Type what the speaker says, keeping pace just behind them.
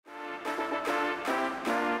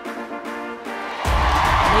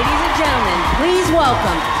Please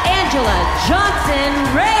welcome Anjelah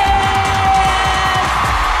Johnson-Reyes.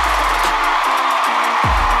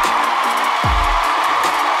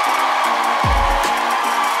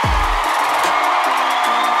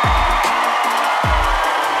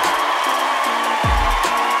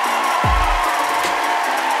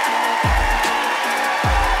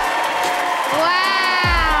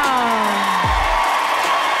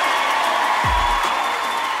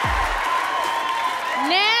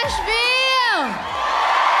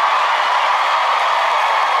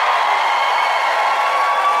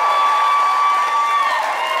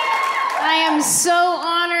 So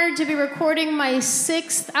honored to be recording my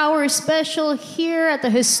 6th-hour special here at the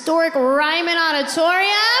historic Ryman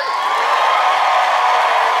Auditorium.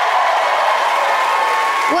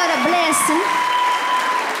 What a blessing.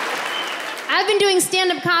 I've been doing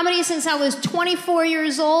stand-up comedy since I was 24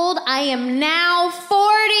 years old. I am now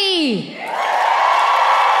 40.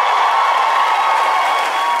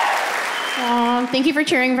 Aw, thank you for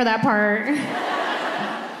cheering for that part.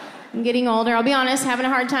 I'm getting older. I'll be honest, having a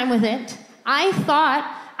hard time with it. I thought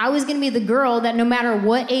I was gonna be the girl that no matter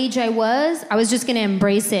what age I was just gonna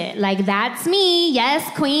embrace it. Like, that's me, yes,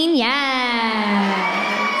 queen, yes.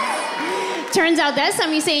 Turns out that's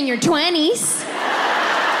something you say in your 20s.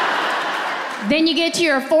 Then you get to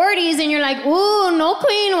your 40s and you're like, ooh, no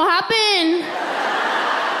queen, what happened?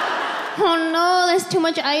 Oh no, that's too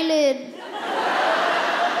much eyelid.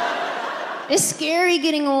 It's scary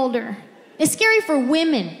getting older. It's scary for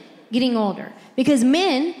women getting older. Because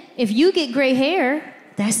men, if you get gray hair,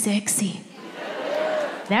 that's sexy.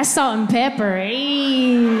 That's salt and pepper.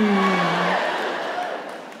 Hey.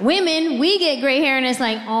 Women, we get gray hair and it's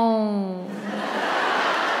like, oh,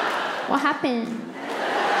 what happened?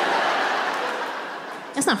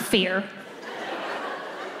 That's not fair.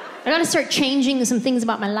 I gotta start changing some things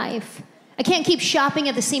about my life. I can't keep shopping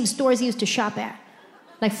at the same stores I used to shop at.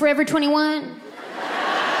 Like Forever 21.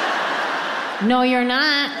 No, you're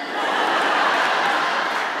not.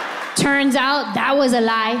 Turns out that was a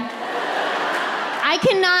lie. I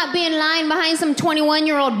cannot be in line behind some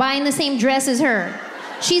 21-year-old buying the same dress as her.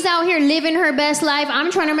 She's out here living her best life. I'm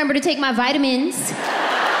trying to remember to take my vitamins.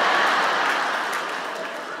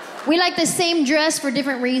 We like the same dress for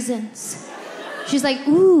different reasons. She's like,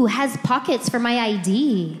 ooh, has pockets for my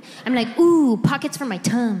ID. I'm like, ooh, pockets for my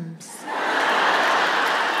Tums.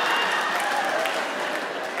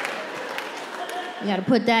 You gotta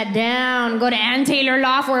put that down. Go to Ann Taylor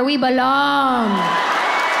Laugh where we belong.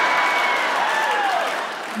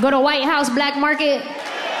 Go to White House Black Market.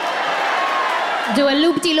 Do a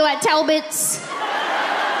loop-de-loo at Talbot's.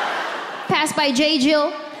 Pass by J.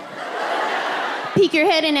 Jill. Peek your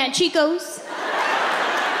head in at Chico's.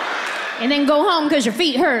 And then go home because your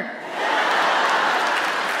feet hurt.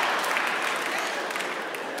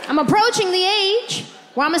 I'm approaching the age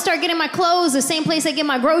where I'm gonna start getting my clothes the same place I get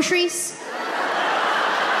my groceries.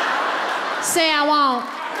 Say I won't.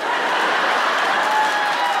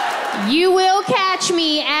 You will catch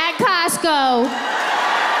me at Costco.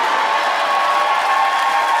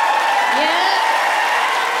 Yeah.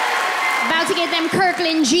 About to get them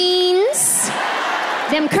Kirkland jeans,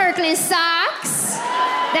 them Kirkland socks,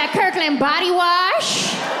 that Kirkland body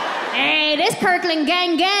wash. Hey, this Kirkland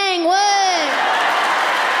gang, what?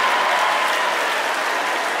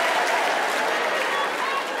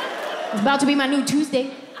 It's about to be my new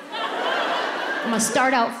Tuesday. I'm gonna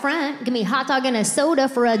start out front, give me a hot dog and a soda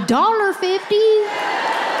for $1.50.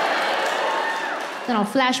 Then I'll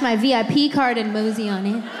flash my VIP card and mosey on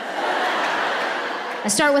in. I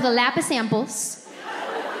start with a lap of samples.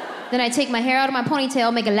 Then I take my hair out of my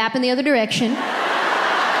ponytail, make a lap in the other direction.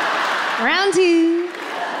 Round 2.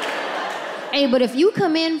 Hey, but if you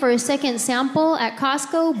come in for a second sample at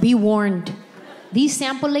Costco, be warned. These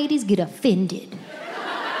sample ladies get offended.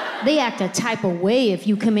 They act a type of way if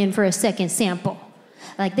you come in for a second sample.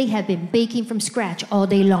 Like they have been baking from scratch all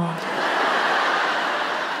day long.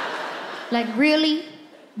 Like, really,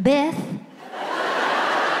 Beth?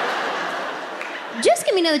 Just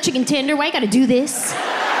give me another chicken tender. Why you gotta do this?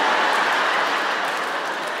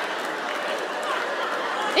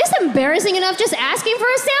 It's embarrassing enough just asking for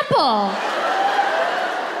a sample.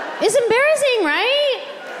 It's embarrassing, right?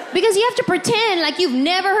 Because you have to pretend like you've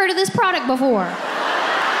never heard of this product before.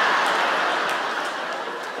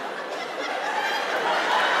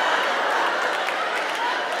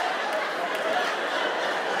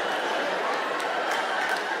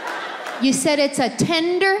 You said it's a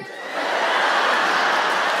tender?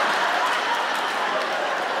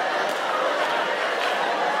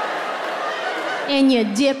 And you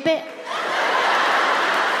dip it?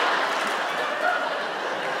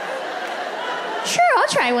 Sure, I'll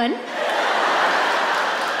try one.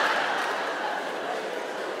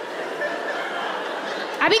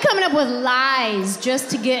 be coming up with lies just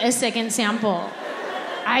to get a second sample.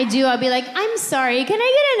 I do. I'll be like, I'm sorry, can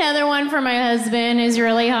I get another one for my husband who's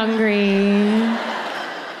really hungry?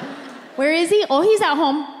 Where is he? Oh, he's at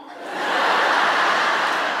home.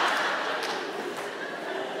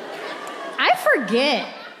 I forget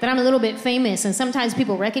that I'm a little bit famous and sometimes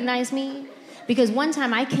people recognize me because one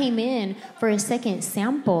time I came in for a second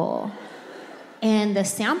sample and the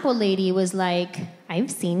sample lady was like, I've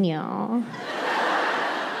seen y'all.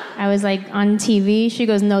 I was like, on TV? She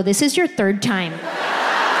goes, no, this is your third time.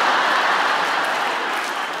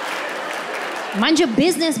 Mind your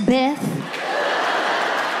business, Beth.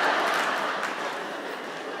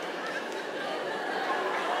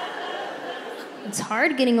 It's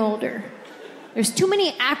hard getting older. There's too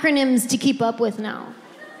many acronyms to keep up with now.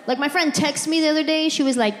 Like my friend texted me the other day, she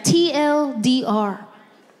was like, TLDR. I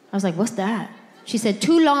was like, what's that? She said,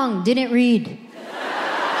 too long, didn't read.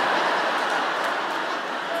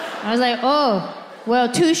 I was like, oh,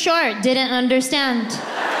 well, too short, didn't understand.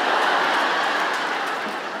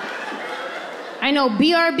 I know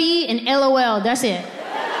BRB and LOL, that's it.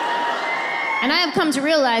 And I have come to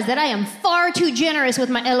realize that I am far too generous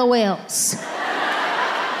with my LOLs.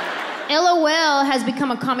 LOL has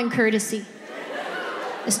become a common courtesy.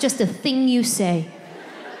 It's just a thing you say.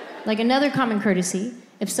 Like another common courtesy,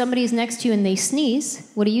 if somebody's next to you and they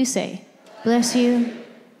sneeze, what do you say? Bless you.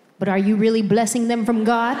 But are you really blessing them from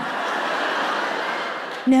God?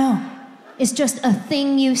 No. It's just a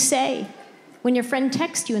thing you say. When your friend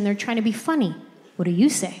texts you and they're trying to be funny, what do you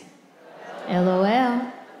say?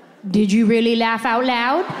 LOL. Did you really laugh out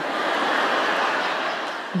loud?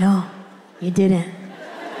 No, you didn't.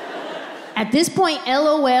 At this point,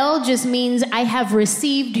 LOL just means I have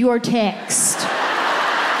received your text.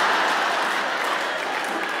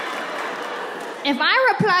 If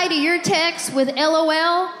I reply to your text with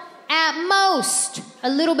LOL, at most, a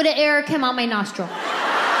little bit of air came out my nostril.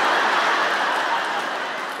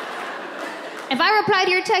 If I reply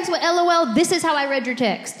to your text with LOL, this is how I read your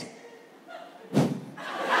text.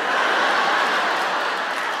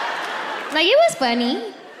 Like, it was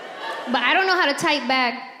funny, but I don't know how to type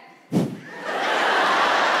back.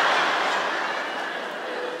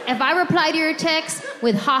 If I reply to your text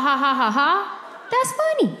with ha ha ha ha ha, that's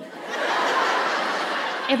funny.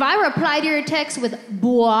 If I reply to your text with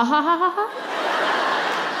bwah ha ha ha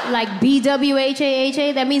ha, like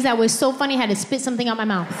BWHAHA, that means that was so funny I had to spit something out my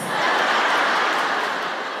mouth.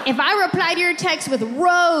 If I reply to your text with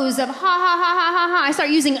rows of ha ha ha ha ha ha, I start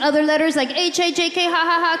using other letters like HAJK ha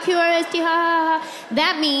ha ha, QRST ha ha ha,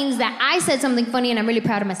 that means that I said something funny and I'm really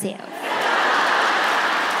proud of myself.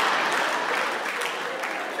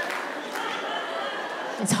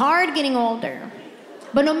 It's hard getting older.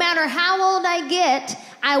 But no matter how old I get,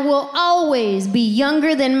 I will always be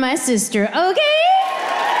younger than my sister, okay?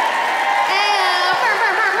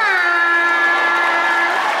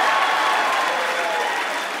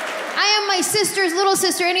 I am my sister's little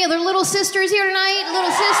sister. Any other little sisters here tonight?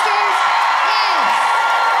 Little sisters?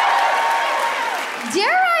 Yes.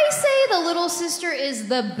 Dare I say the little sister is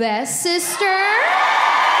the best sister?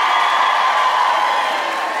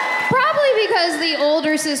 Probably because the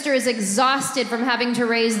older sister is exhausted from having to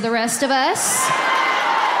raise the rest of us.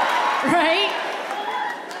 Right?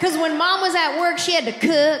 Because when mom was at work, she had to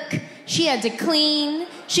cook, she had to clean,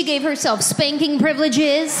 she gave herself spanking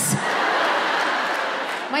privileges.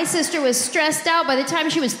 My sister was stressed out by the time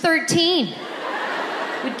she was 13.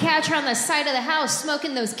 We'd catch her on the side of the house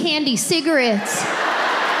smoking those candy cigarettes.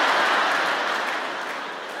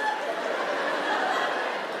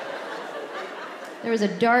 There was a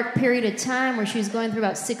dark period of time where she was going through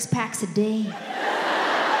about 6 packs a day.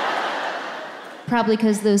 Probably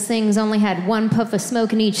because those things only had 1 puff of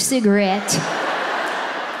smoke in each cigarette.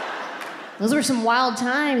 Those were some wild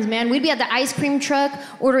times, man. We'd be at the ice cream truck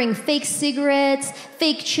ordering fake cigarettes,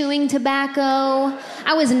 fake chewing tobacco.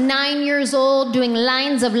 I was 9 years old doing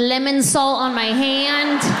lines of lemon salt on my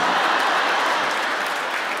hand.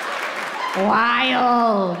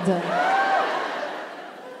 Wild.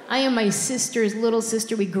 I am my sister's little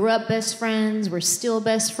sister. We grew up best friends. We're still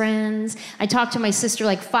best friends. I talk to my sister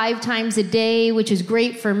like 5 times a day, which is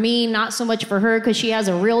great for me, not so much for her because she has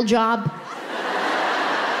a real job.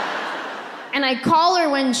 And I call her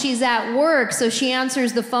when she's at work, so she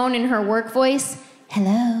answers the phone in her work voice.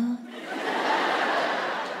 Hello.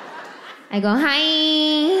 I go,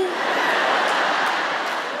 hi.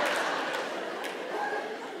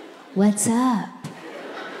 What's up?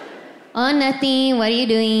 Oh, nothing. What are you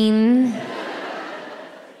doing?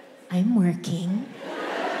 I'm working.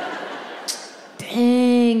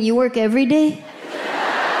 Dang, you work every day?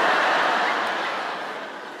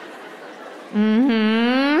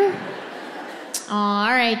 Mm-hmm.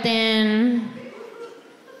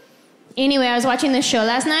 Anyway, I was watching this show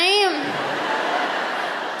last night.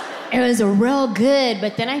 It was real good,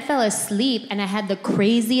 but then I fell asleep and I had the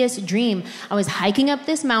craziest dream. I was hiking up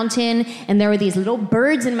this mountain and there were these little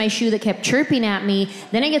birds in my shoe that kept chirping at me.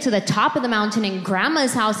 Then I get to the top of the mountain and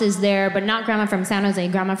Grandma's house is there, but not Grandma from San Jose,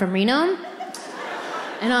 Grandma from Reno.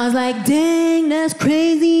 And I was like, dang, that's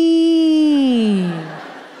crazy.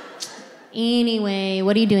 Anyway,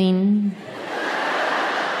 what are you doing?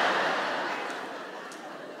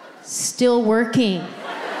 Still working.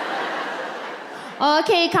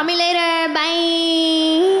 Okay, call me later,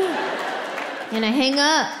 bye. And I hang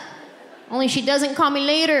up. Only she doesn't call me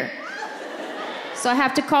later. So I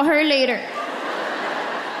have to call her later.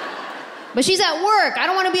 But she's at work. I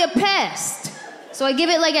don't want to be a pest. So I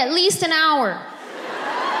give it like at least an hour.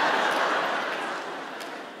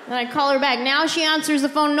 Then I call her back. Now she answers the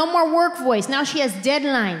phone. No more work voice. Now she has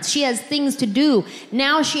deadlines. She has things to do.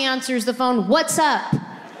 Now she answers the phone. What's up?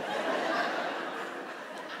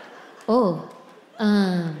 Oh.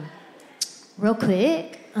 Real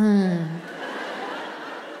quick,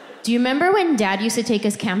 do you remember when Dad used to take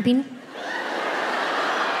us camping?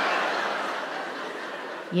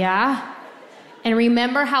 Yeah? And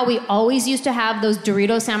remember how we always used to have those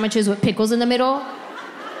Dorito sandwiches with pickles in the middle?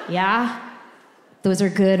 Yeah? Those are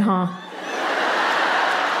good, huh?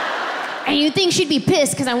 And you'd think she'd be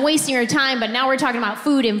pissed because I'm wasting her time, but now we're talking about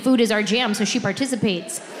food, and food is our jam, so she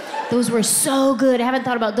participates. Those were so good. I haven't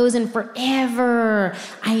thought about those in forever.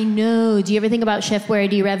 I know. Do you ever think about Chef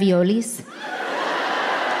Boyardee raviolis?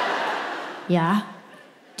 Yeah?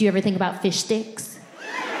 Do you ever think about fish sticks?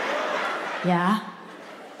 Yeah?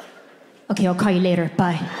 Okay, I'll call you later.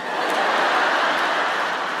 Bye.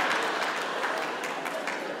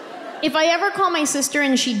 If I ever call my sister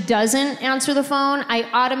and she doesn't answer the phone, I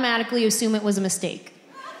automatically assume it was a mistake.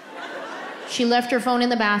 She left her phone in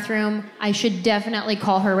the bathroom. I should definitely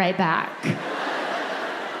call her right back.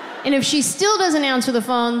 And if she still doesn't answer the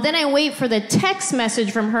phone, then I wait for the text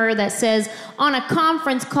message from her that says, on a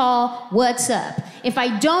conference call, what's up? If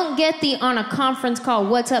I don't get the on a conference call,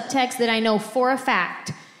 what's up text, then I know for a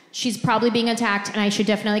fact she's probably being attacked and I should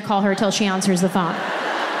definitely call her till she answers the phone.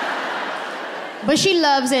 But she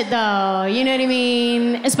loves it though, you know what I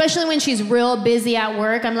mean? Especially when she's real busy at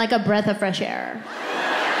work, I'm like a breath of fresh air.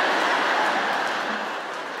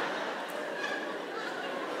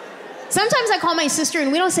 Sometimes I call my sister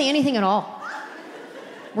and we don't say anything at all.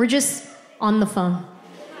 We're just on the phone.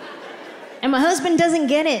 And my husband doesn't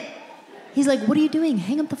get it. He's like, what are you doing?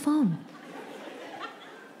 Hang up the phone.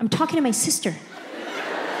 I'm talking to my sister.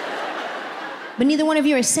 But neither one of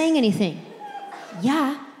you are saying anything.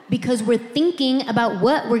 Yeah, because we're thinking about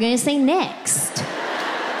what we're gonna say next.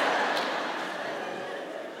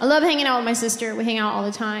 I love hanging out with my sister. We hang out all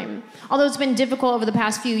the time. Although it's been difficult over the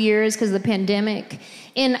past few years because of the pandemic.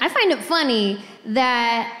 And I find it funny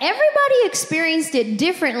that everybody experienced it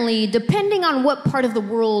differently depending on what part of the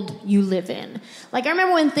world you live in. Like, I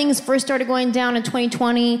remember when things first started going down in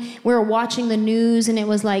 2020, we were watching the news and it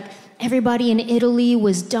was like everybody in Italy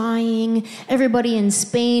was dying. Everybody in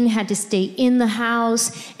Spain had to stay in the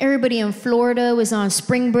house. Everybody in Florida was on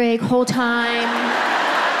spring break whole time.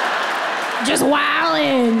 Just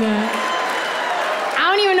wildin'. I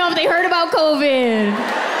don't even know if they heard about COVID.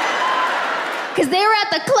 Because they were at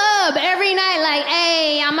the club every night like,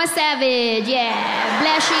 hey, I'm a savage, yeah.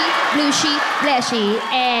 Blashy, blushy, blashy,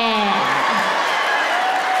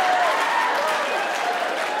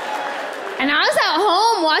 And I was at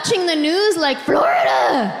home watching the news like,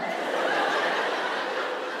 Florida!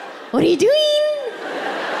 What are you doing?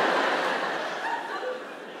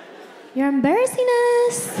 You're embarrassing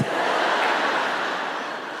us.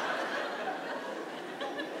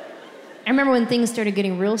 I remember when things started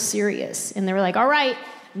getting real serious and they were like, all right,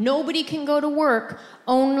 nobody can go to work,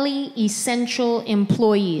 only essential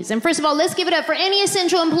employees. And first of all, let's give it up for any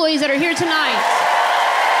essential employees that are here tonight.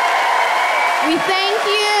 We thank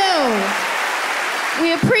you.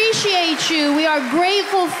 We appreciate you. We are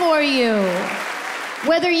grateful for you.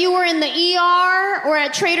 Whether you were in the ER or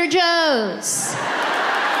at Trader Joe's.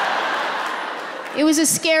 It was a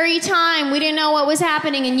scary time. We didn't know what was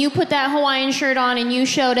happening, and you put that Hawaiian shirt on and you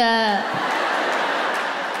showed up.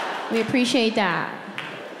 We appreciate that.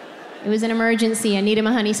 It was an emergency. I needed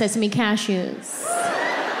my honey sesame cashews.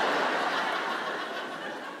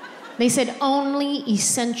 They said only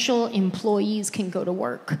essential employees can go to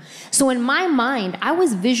work. So in my mind, I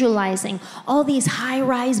was visualizing all these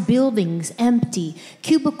high-rise buildings empty,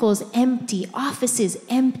 cubicles empty, offices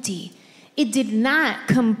empty. It did not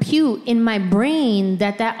compute in my brain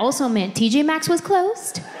that that also meant TJ Maxx was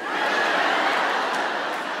closed.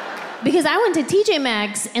 Because I went to TJ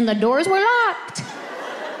Maxx and the doors were locked.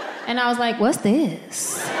 And I was like, what's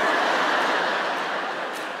this?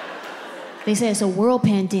 They said it's a world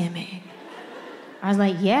pandemic. I was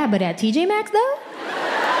like, yeah, but at TJ Maxx though?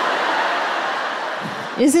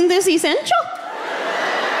 Isn't this essential?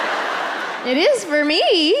 It is for me.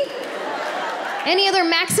 Any other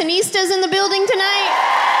Maxinistas in the building tonight?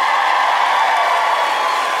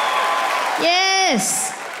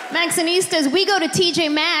 Yes, Maxinistas, we go to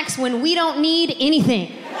TJ Maxx when we don't need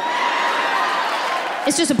anything.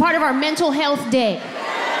 It's just a part of our mental health day.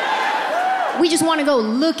 We just want to go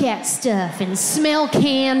look at stuff and smell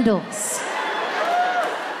candles.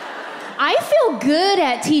 I feel good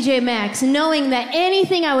at TJ Maxx knowing that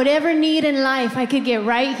anything I would ever need in life I could get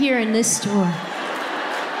right here in this store.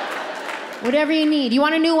 Whatever you need. You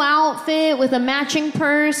want a new outfit with a matching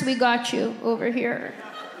purse? We got you over here.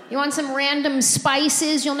 You want some random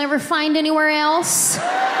spices you'll never find anywhere else?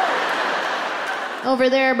 Over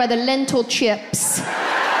there by the lentil chips.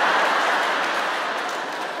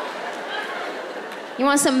 You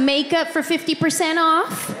want some makeup for 50%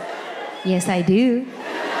 off? Yes, I do.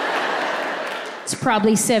 It's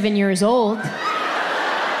probably 7 years old.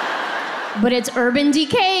 But it's Urban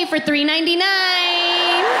Decay for $3.99.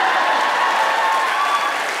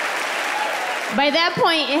 By that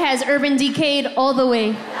point, it has Urban Decayed all the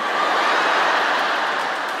way.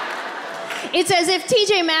 It's as if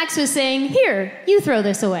TJ Maxx was saying, here, you throw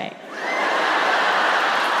this away.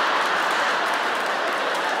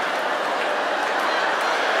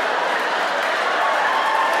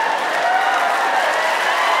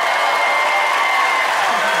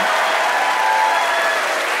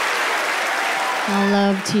 I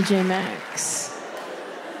love TJ Maxx.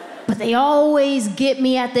 But they always get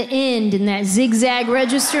me at the end in that zigzag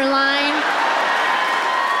register line.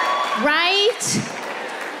 Right?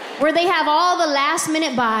 Where they have all the last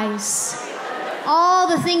minute buys. All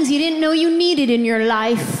the things you didn't know you needed in your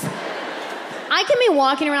life. I can be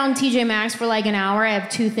walking around TJ Maxx for like an hour. I have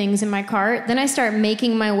 2 things in my cart. Then I start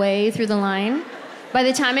making my way through the line. By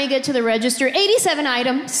the time I get to the register, 87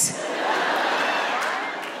 items.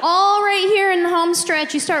 All right here in the home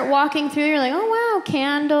stretch, you start walking through, you're like, oh wow,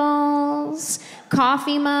 candles,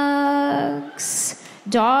 coffee mugs,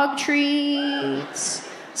 dog treats,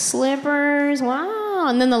 slippers, wow.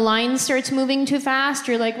 And then the line starts moving too fast.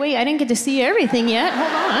 You're like, wait, I didn't get to see everything yet. Hold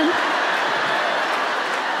on.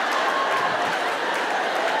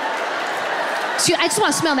 I just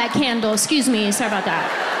want to smell that candle. Excuse me. Sorry about that.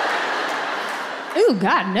 Ooh,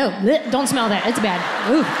 God, no. Blech. Don't smell that. It's bad.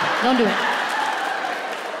 Ooh, don't do it.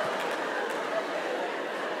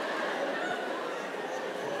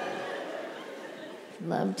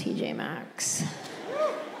 Love TJ Maxx.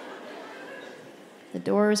 The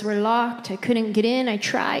doors were locked. I couldn't get in. I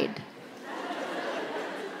tried.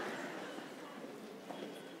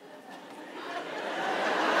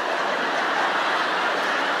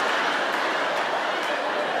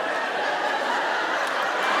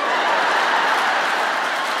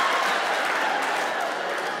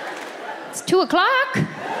 It's 2 o'clock.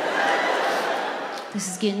 This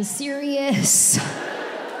is getting serious.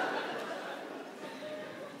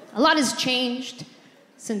 A lot has changed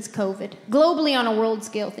since COVID. Globally, on a world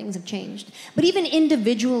scale, things have changed. But even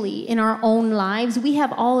individually, in our own lives, we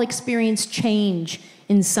have all experienced change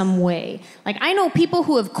in some way. Like, I know people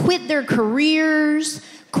who have quit their careers,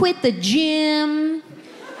 quit the gym,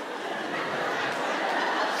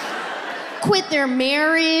 quit their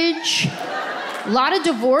marriage. A lot of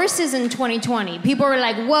divorces in 2020. People were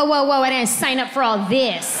like, whoa, whoa, whoa, I didn't sign up for all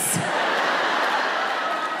this.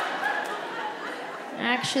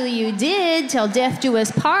 Actually, you did, till death do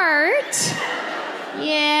us part.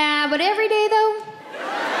 Yeah, but every day, though?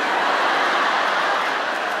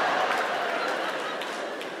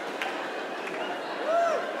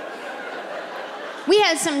 We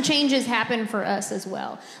had some changes happen for us as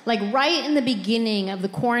well. Like right in the beginning of the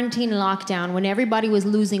quarantine lockdown, when everybody was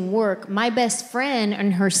losing work, my best friend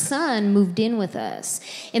and her son moved in with us.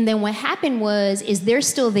 And then what happened is they're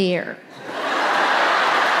still there.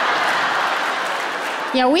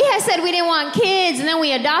 Yeah, we had said we didn't want kids, and then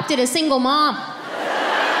we adopted a single mom.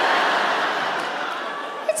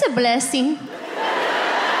 It's a blessing.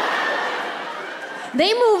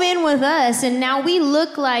 They move in with us, and now we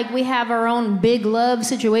look like we have our own big love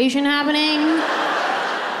situation happening.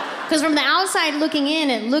 Because from the outside looking in,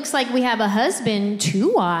 it looks like we have a husband,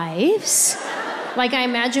 2 wives. Like, I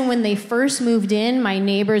imagine when they first moved in, my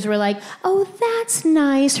neighbors were like, oh, that's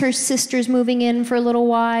nice. Her sister's moving in for a little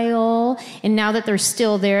while. And now that they're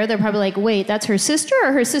still there, they're probably like, wait, that's her sister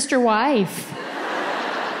or her sister wife?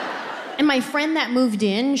 And my friend that moved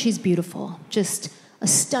in, she's beautiful. Just A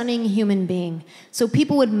stunning human being. So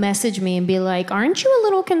people would message me and be like, aren't you a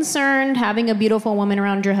little concerned having a beautiful woman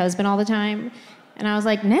around your husband all the time? And I was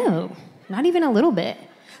like, no, not even a little bit.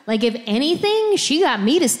 Like, if anything, she got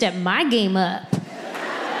me to step my game up.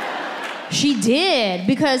 She did,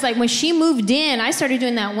 because like when she moved in, I started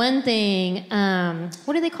doing that one thing,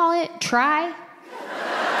 what do they call it? Try?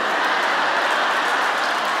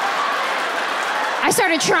 I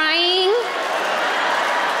started trying.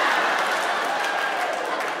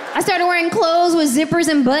 I started wearing clothes with zippers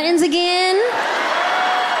and buttons again.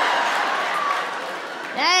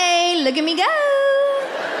 Hey, look at me go.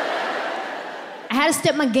 I had to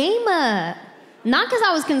step my game up. Not because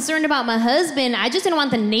I was concerned about my husband. I just didn't want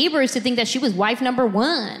the neighbors to think that she was wife number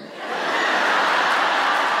one.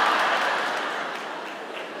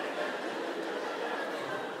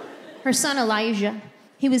 Her son, Elijah,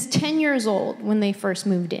 he was 10 years old when they first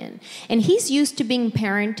moved in. And he's used to being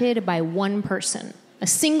parented by one person, a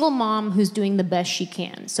single mom who's doing the best she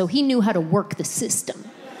can. So he knew how to work the system.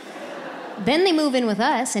 Then they move in with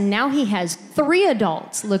us, and now he has 3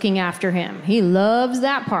 adults looking after him. He loves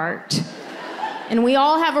that part. And we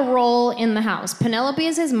all have a role in the house. Penelope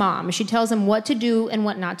is his mom. She tells him what to do and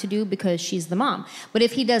what not to do because she's the mom. But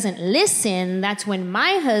if he doesn't listen, that's when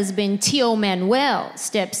my husband, Tío Manuel,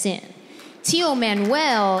 steps in. Tío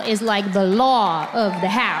Manuel is like the law of the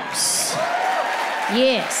house.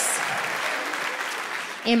 Yes.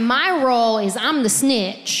 And my role is I'm the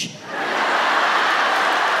snitch.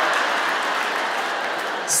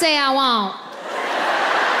 Say I won't.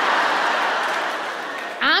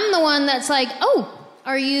 I'm the one that's like, oh,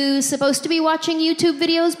 are you supposed to be watching YouTube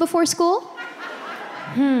videos before school?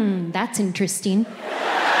 That's interesting.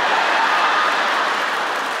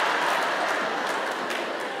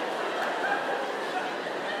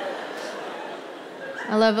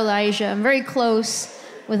 I love Elijah. I'm very close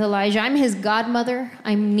with Elijah. I'm his godmother.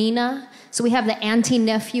 I'm Nina. So we have the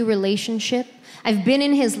auntie-nephew relationship. I've been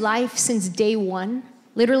in his life since day one.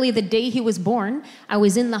 Literally the day he was born, I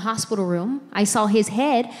was in the hospital room. I saw his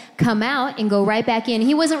head come out and go right back in.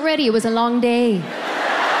 He wasn't ready. It was a long day.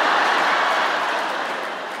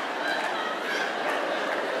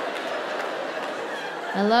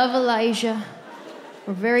 I love Elijah.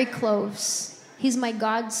 We're very close. He's my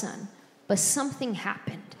godson. But something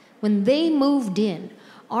happened. When they moved in,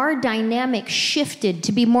 our dynamic shifted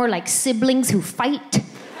to be more like siblings who fight.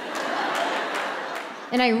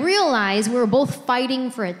 And I realized we were both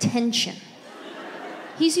fighting for attention.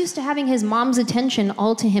 He's used to having his mom's attention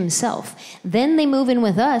all to himself. Then they move in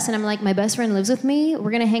with us, and I'm like, my best friend lives with me.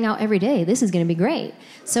 We're gonna hang out every day. This is gonna be great.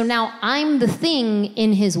 So now I'm the thing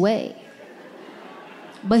in his way.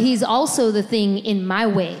 But he's also the thing in my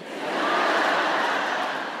way.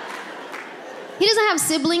 He doesn't have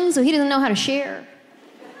siblings, so he doesn't know how to share.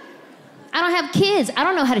 I don't have kids. I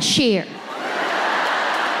don't know how to share.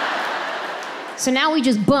 So now we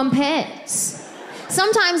just bump heads.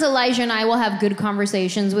 Sometimes Elijah and I will have good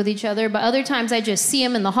conversations with each other, but other times I just see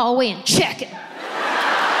him in the hallway and check him.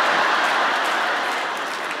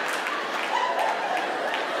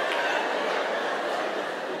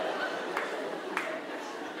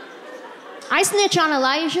 I snitch on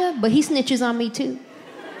Elijah, but he snitches on me too.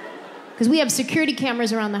 Because we have security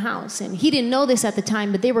cameras around the house, and he didn't know this at the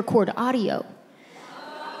time, but they record audio.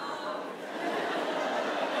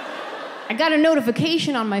 I got a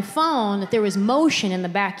notification on my phone that there was motion in the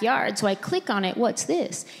backyard, so I click on it, what's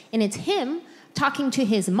this? And it's him talking to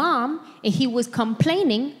his mom, and he was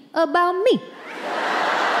complaining about me.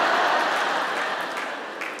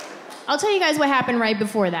 I'll tell you guys what happened right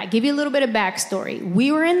before that. Give you a little bit of backstory.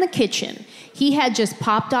 We were in the kitchen. He had just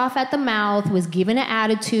popped off at the mouth, was given an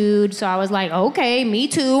attitude, so I was like, okay, me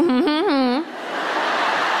too.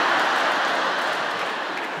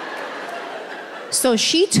 So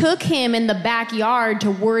she took him in the backyard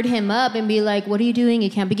to word him up and be like, what are you doing?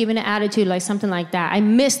 You can't be giving an attitude, like something like that. I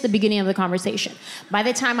missed the beginning of the conversation. By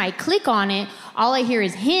the time I click on it, all I hear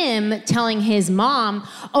is him telling his mom,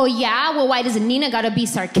 oh yeah, well why does Nina gotta be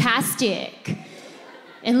sarcastic?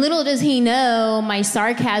 And little does he know, my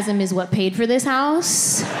sarcasm is what paid for this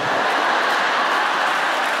house.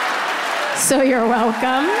 So you're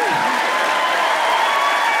welcome.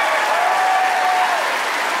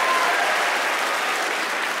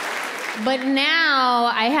 But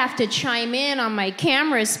now I have to chime in on my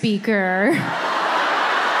camera speaker.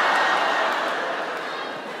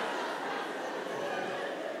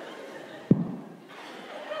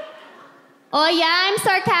 Oh yeah, I'm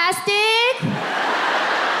sarcastic?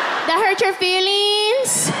 That hurt your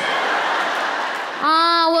feelings?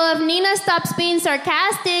 Well, if Nina stops being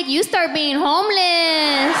sarcastic, you start being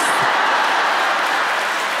homeless.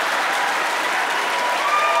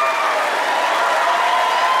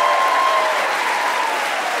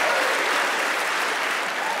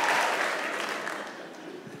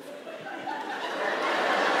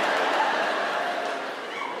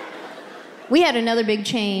 We had another big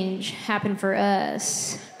change happen for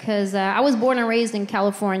us because I was born and raised in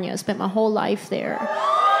California. Spent my whole life there.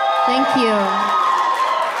 Thank you.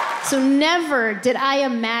 So never did I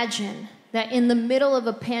imagine that in the middle of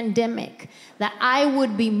a pandemic that I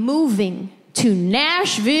would be moving to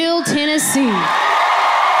Nashville, Tennessee.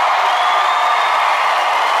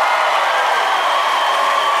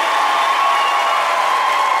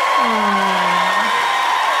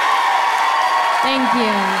 Thank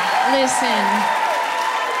you. Listen,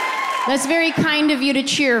 that's very kind of you to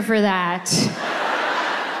cheer for that.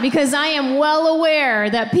 Because I am well aware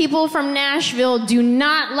that people from Nashville do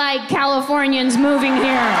not like Californians moving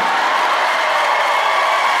here.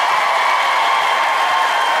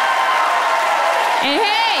 And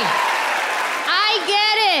hey, I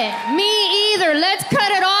get it. Me either. Let's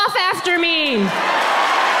cut it off after me.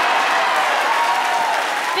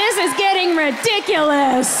 This is getting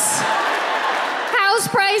ridiculous. House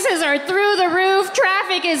prices are through the roof.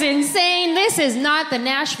 Traffic is insane. This is not the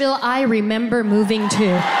Nashville I remember moving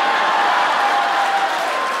to.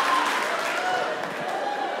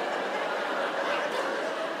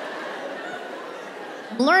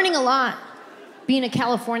 I'm learning a lot being a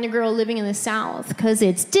California girl living in the South because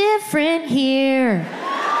it's different here.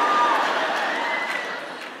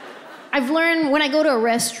 I've learned when I go to a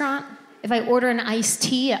restaurant, if I order an iced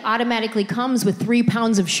tea, it automatically comes with 3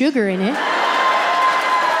 pounds of sugar in it.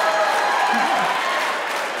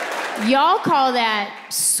 Y'all call that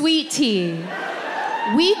sweet tea.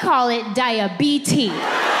 We call it diabetes.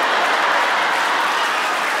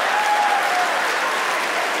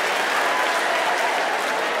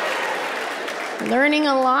 Learning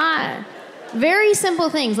a lot. Very simple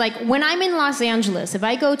things. Like when I'm in Los Angeles, if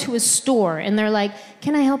I go to a store and they're like,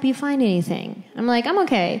 can I help you find anything? I'm like, I'm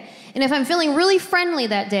okay. And if I'm feeling really friendly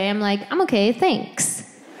that day, I'm like, I'm okay, thanks.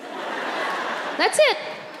 That's it.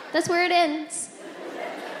 That's where it ends.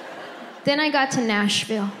 Then I got to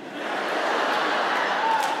Nashville.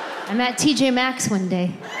 I'm at TJ Maxx one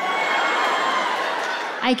day.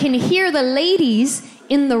 I can hear the ladies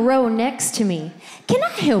in the row next to me. Can I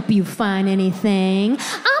help you find anything?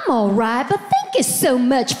 I'm all right, but thank you so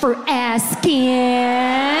much for asking.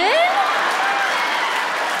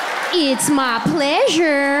 It's my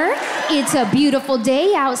pleasure. It's a beautiful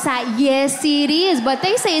day outside. Yes, it is. But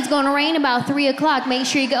they say it's going to rain about 3 o'clock. Make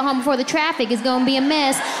sure you get home before the traffic is going to be a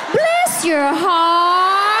mess. Bless your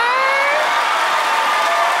heart.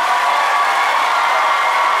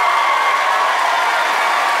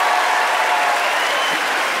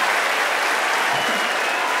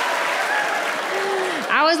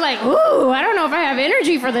 I was like, ooh, I don't know if I have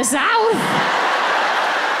energy for the South.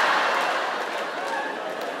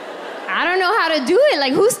 I don't know how to do it.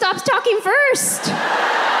 Like, who stops talking first?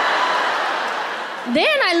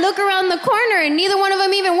 Then I look around the corner and neither one of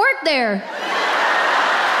them even worked there.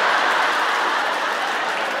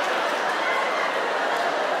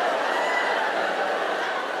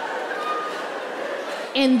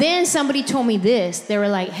 And then somebody told me this. They were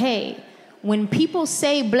like, hey, when people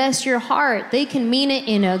say bless your heart, they can mean it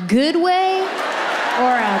in a good way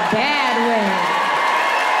or a bad way.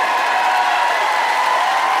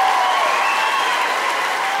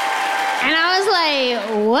 And I was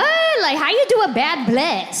like, what? Like, how you do a bad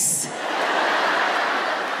bless?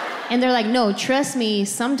 And they're like, no, trust me,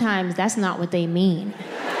 sometimes that's not what they mean.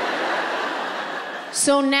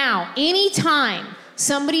 So now, anytime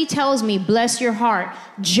somebody tells me bless your heart,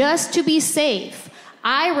 just to be safe,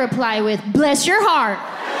 I reply with, bless your heart.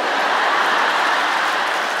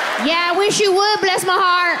 Yeah, I wish you would bless my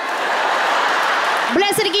heart.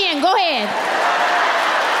 Bless it again, go ahead.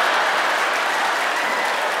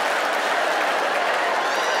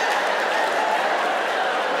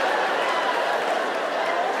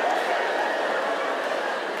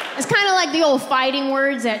 It's kind of like the old fighting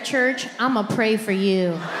words at church. I'ma pray for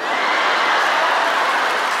you.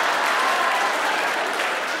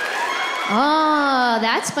 Oh,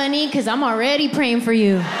 that's funny, because I'm already praying for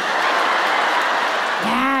you.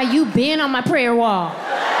 Yeah, you been on my prayer wall.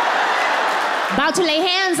 About to lay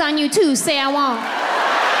hands on you, too. Say I won't.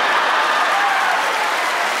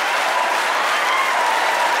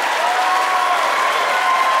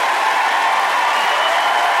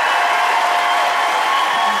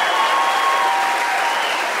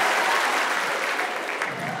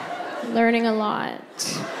 Learning a lot.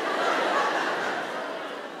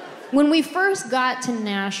 When we first got to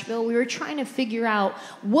Nashville, we were trying to figure out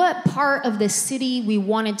what part of the city we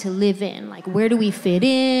wanted to live in. Like, where do we fit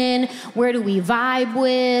in? Where do we vibe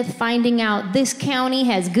with? Finding out this county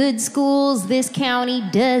has good schools, this county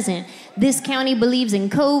doesn't. This county believes in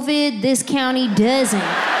COVID, this county doesn't.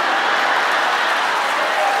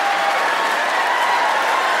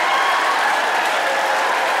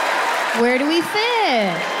 Where do we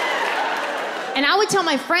fit? And I would tell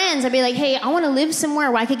my friends, I'd be like, hey, I want to live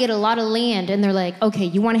somewhere where I could get a lot of land. And they're like, okay,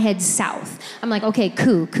 you want to head south. I'm like, okay,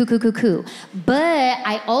 cool. But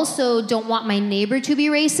I also don't want my neighbor to be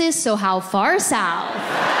racist, so how far south?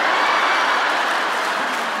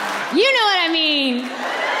 You know what I mean?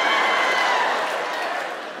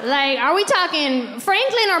 Like, are we talking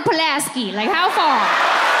Franklin or Pulaski? Like, how far?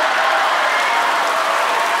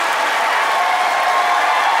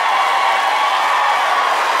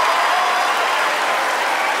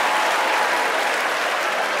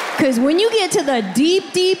 Because when you get to the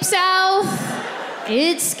deep, deep south,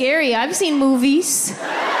 it's scary. I've seen movies.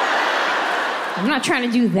 I'm not trying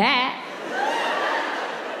to do that.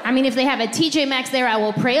 I mean, if they have a TJ Maxx there, I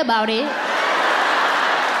will pray about it.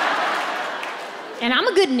 And I'm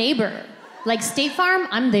a good neighbor. Like State Farm,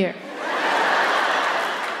 I'm there.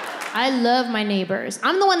 I love my neighbors.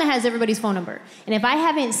 I'm the one that has everybody's phone number. And if I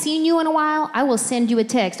haven't seen you in a while, I will send you a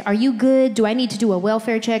text. Are you good? Do I need to do a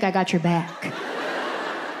welfare check? I got your back.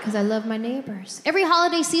 Because I love my neighbors. Every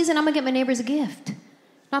holiday season, I'm gonna get my neighbors a gift.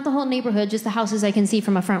 Not the whole neighborhood, just the houses I can see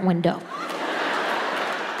from a front window.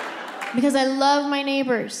 Because I love my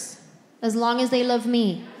neighbors, as long as they love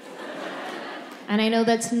me. And I know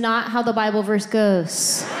that's not how the Bible verse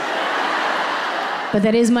goes. But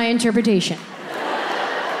that is my interpretation.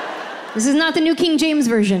 This is not the New King James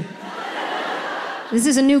Version. This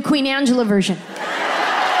is a new Queen Anjelah version.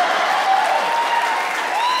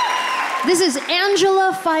 This is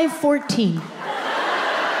Anjelah 5:14.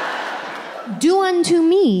 Do unto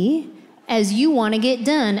me as you want to get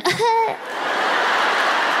done.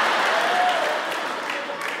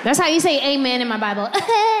 That's how you say amen in my Bible.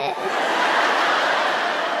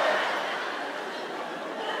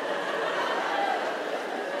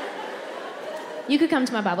 You could come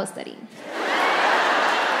to my Bible study.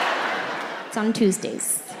 It's on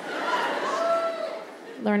Tuesdays.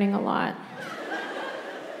 Learning a lot.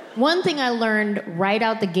 One thing I learned right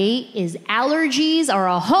out the gate is allergies are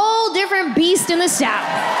a whole different beast in the South.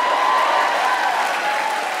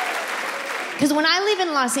 Because when I live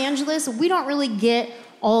in Los Angeles, we don't really get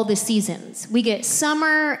all the seasons. We get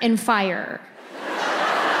summer and fire.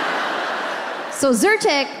 So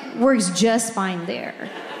Zyrtec works just fine there.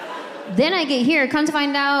 Then I get here, come to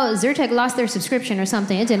find out Zyrtec lost their subscription or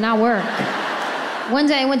something. It did not work. One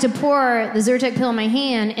day I went to pour the Zyrtec pill in my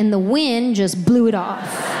hand and the wind just blew it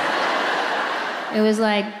off. It was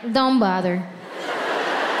like, don't bother.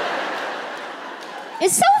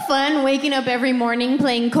 It's so fun waking up every morning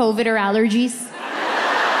playing COVID or allergies.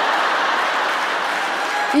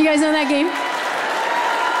 You guys know that game?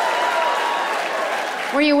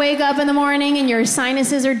 Where you wake up in the morning and your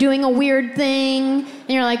sinuses are doing a weird thing, and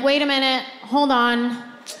you're like, wait a minute, hold on.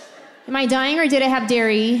 Am I dying or did I have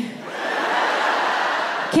dairy?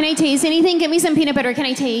 Can I taste anything? Get me some peanut butter. Can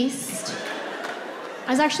I taste?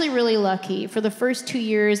 I was actually really lucky. For the first 2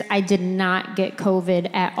 years, I did not get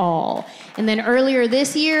COVID at all. And then earlier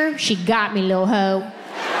this year, she got me, little hoe.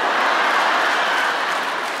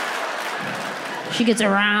 She gets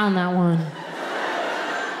around that one.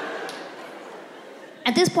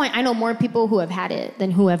 At this point, I know more people who have had it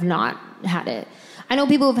than who have not had it. I know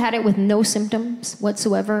people who have had it with no symptoms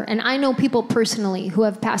whatsoever, and I know people personally who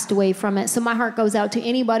have passed away from it, so my heart goes out to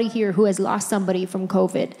anybody here who has lost somebody from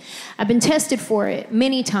COVID. I've been tested for it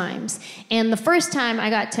many times, and the first time I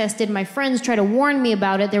got tested, my friends tried to warn me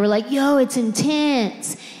about it. They were like, yo, it's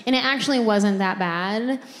intense, and it actually wasn't that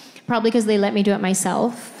bad, probably because they let me do it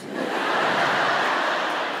myself.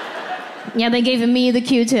 Yeah, they gave me the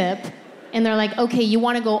Q-tip. And they're like, okay, you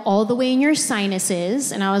want to go all the way in your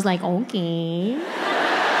sinuses? And I was like, okay.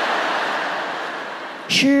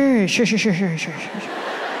 Sure.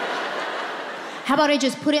 How about I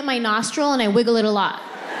just put it in my nostril and I wiggle it a lot?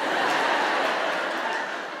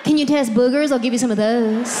 Can you test boogers? I'll give you some of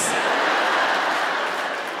those.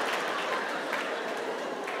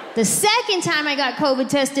 The second time I got COVID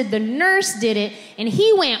tested, the nurse did it, and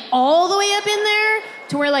he went all the way up in there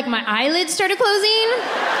to where like my eyelids started closing.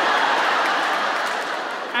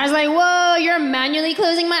 I was like, whoa, you're manually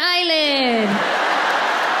closing my eyelid.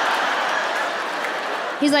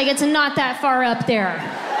 He's like, it's not that far up there.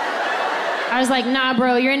 I was like, nah,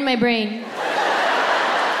 bro, you're in my brain.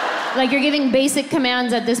 Like, you're giving basic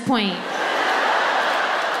commands at this point.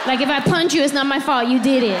 Like, if I punch you, it's not my fault, you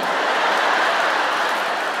did it.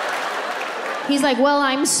 He's like, well,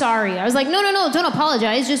 I'm sorry. I was like, no, don't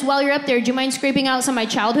apologize. Just while you're up there, do you mind scraping out some of my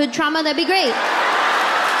childhood trauma? That'd be great.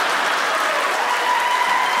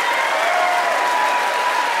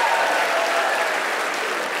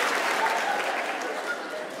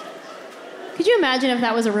 Could you imagine if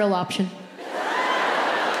that was a real option?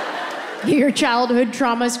 Get your childhood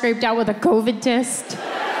trauma scraped out with a COVID test.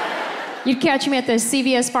 You'd catch me at the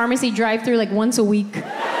CVS pharmacy drive-thru like once a week.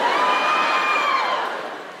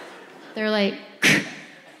 They're like,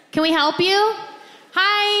 can we help you?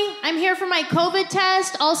 Hi, I'm here for my COVID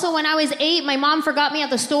test. Also, when I was 8, my mom forgot me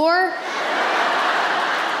at the store.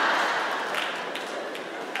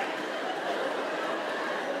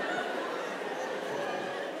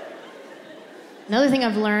 Another thing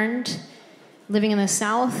I've learned living in the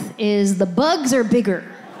South is the bugs are bigger.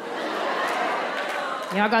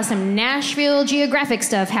 Y'all got some Nashville geographic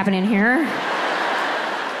stuff happening here.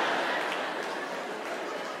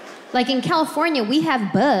 Like in California, we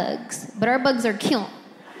have bugs, but our bugs are cute.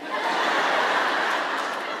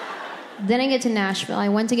 Then I get to Nashville. I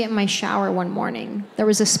went to get in my shower one morning. There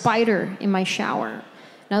was a spider in my shower.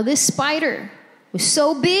 Now this spider was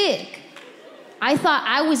so big, I thought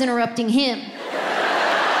I was interrupting him.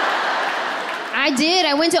 I did.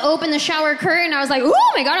 I went to open the shower curtain. I was like,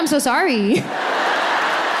 oh my God, I'm so sorry.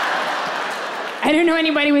 I didn't know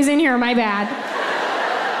anybody was in here, my bad.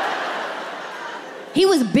 He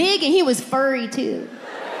was big and he was furry too.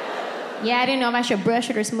 Yeah, I didn't know if I should brush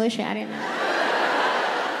it or smush it. I didn't know.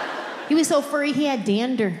 He was so furry, he had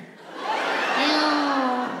dander. Ew.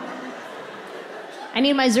 I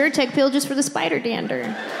need my Zyrtec pill just for the spider dander.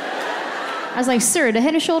 I was like, sir, the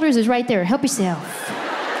Head and Shoulders is right there. Help yourself.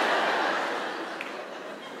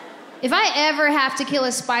 If I ever have to kill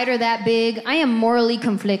a spider that big, I am morally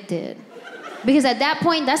conflicted. Because at that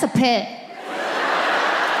point, that's a pet.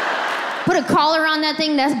 Put a collar on that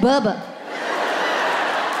thing, that's Bubba.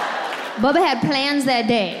 Bubba had plans that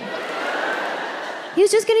day. He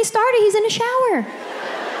was just getting started, he's in the shower.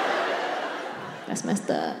 That's messed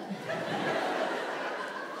up.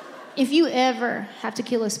 If you ever have to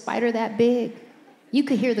kill a spider that big, you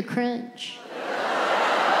could hear the crunch.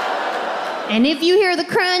 And if you hear the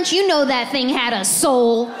crunch, you know that thing had a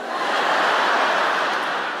soul.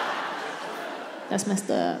 That's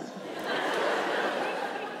messed up.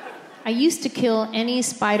 I used to kill any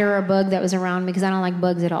spider or bug that was around because I don't like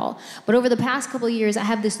bugs at all. But over the past couple of years, I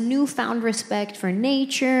have this newfound respect for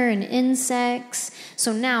nature and insects.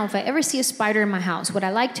 So now, if I ever see a spider in my house, what I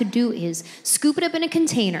like to do is scoop it up in a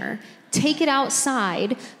container, take it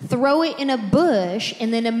outside, throw it in a bush,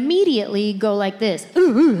 and then immediately go like this.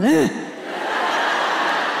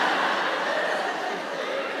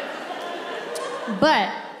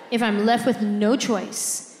 But if I'm left with no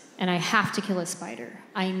choice and I have to kill a spider,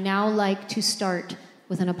 I now like to start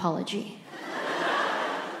with an apology.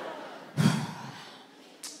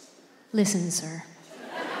 Listen, sir.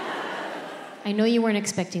 I know you weren't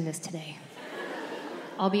expecting this today.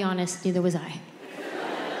 I'll be honest, neither was I.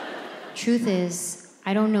 Truth is,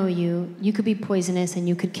 I don't know you. You could be poisonous and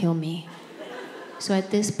you could kill me. So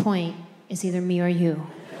at this point, it's either me or you.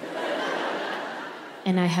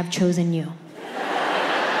 And I have chosen you.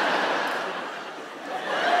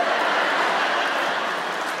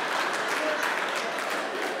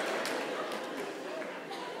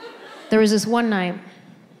 There was this one night,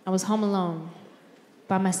 I was home alone,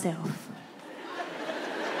 by myself.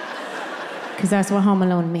 Because that's what home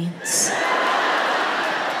alone means.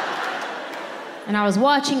 And I was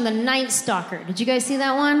watching The Night Stalker. Did you guys see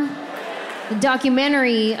that one? The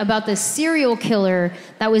documentary about the serial killer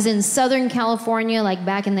that was in Southern California, like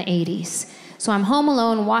back in the 80s. So I'm home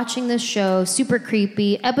alone watching this show, super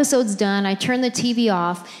creepy. Episode's done, I turn the TV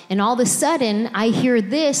off, and all of a sudden, I hear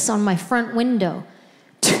this on my front window.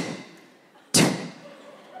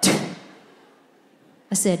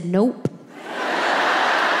 I said, nope.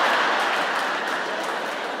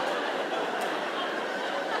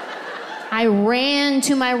 I ran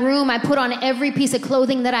to my room. I put on every piece of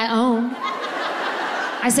clothing that I own.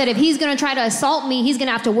 I said, if he's gonna try to assault me, he's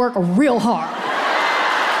gonna have to work real hard.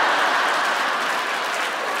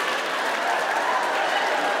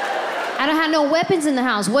 I don't have no weapons in the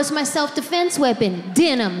house. What's my self-defense weapon?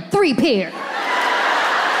 Denim, 3 pair.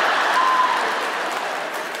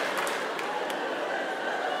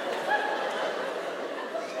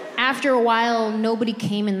 After a while, nobody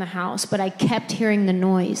came in the house, but I kept hearing the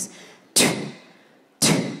noise.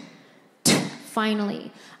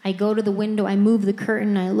 Finally, I go to the window, I move the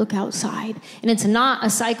curtain, and I look outside. And it's not a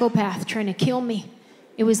psychopath trying to kill me.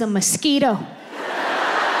 It was a mosquito.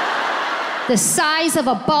 The size of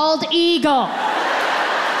a bald eagle.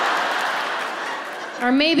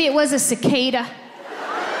 Or maybe it was a cicada.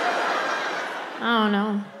 I don't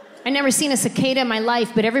know. I never seen a cicada in my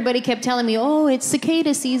life, but everybody kept telling me, oh, it's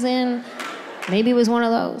cicada season. Maybe it was one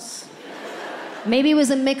of those. Maybe it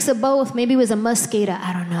was a mix of both. Maybe it was a muscada.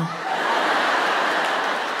 I don't know.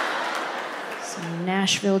 Some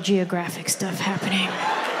Nashville geographic stuff happening.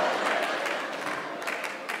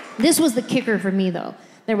 This was the kicker for me, though.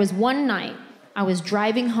 There was one night I was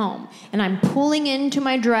driving home, and I'm pulling into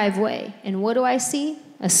my driveway, and what do I see?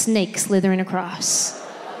 A snake slithering across.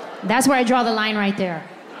 That's where I draw the line right there.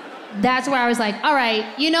 That's where I was like, all right,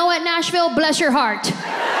 you know what, Nashville? Bless your heart.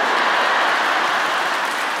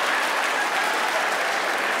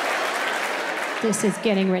 This is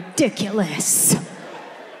getting ridiculous.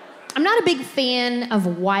 I'm not a big fan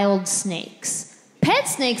of wild snakes. Pet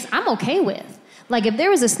snakes, I'm okay with. Like, if there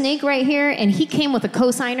was a snake right here and he came with a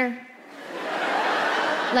cosigner,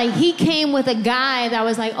 like, he came with a guy that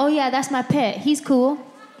was like, oh, yeah, that's my pet. He's cool.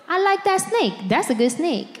 I like that snake. That's a good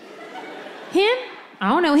snake. Him? I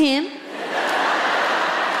don't know him.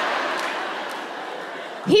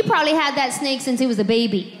 He probably had that snake since he was a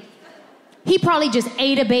baby. He probably just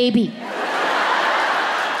ate a baby.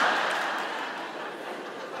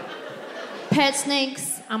 Pet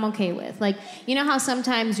snakes, I'm okay with. Like, you know how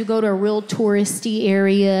sometimes you go to a real touristy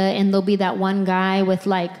area and there'll be that one guy with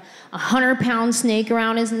like a 100-pound snake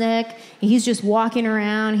around his neck, and he's just walking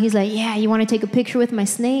around. He's like, yeah, you want to take a picture with my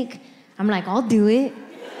snake? I'm like, I'll do it.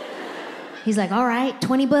 He's like, all right,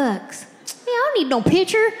 $20. Yeah, I don't need no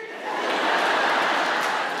picture.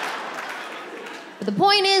 But the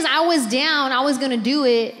point is, I was down. I was going to do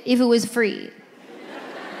it if it was free.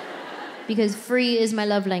 Because free is my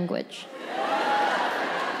love language.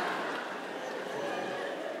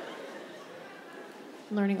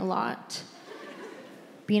 Learning a lot.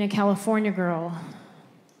 Being a California girl,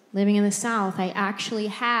 living in the South, I actually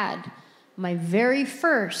had my very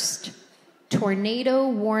first tornado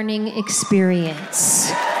warning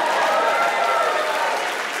experience.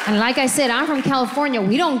 And like I said, I'm from California.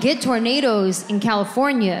 We don't get tornadoes in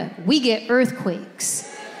California. We get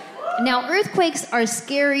earthquakes. Now, earthquakes are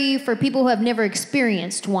scary for people who have never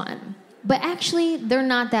experienced one. But actually, they're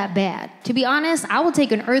not that bad. To be honest, I will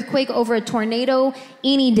take an earthquake over a tornado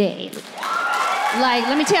any day. Like,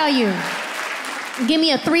 let me tell you, give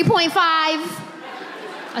me a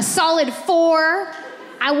 3.5, a solid 4,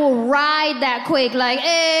 I will ride that quake like,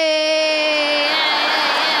 hey.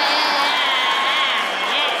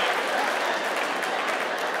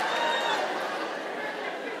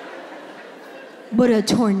 But a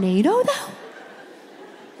tornado, though?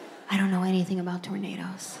 I don't know anything about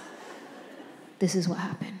tornadoes. This is what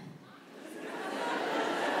happened.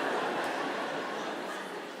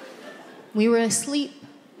 We were asleep.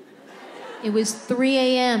 It was 3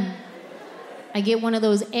 a.m. I get one of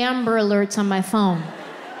those Amber Alerts on my phone.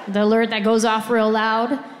 The alert that goes off real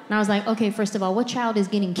loud. And I was like, okay, first of all, what child is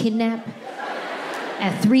getting kidnapped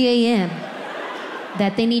at 3 a.m.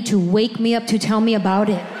 that they need to wake me up to tell me about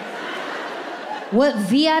it? What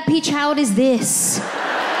VIP child is this?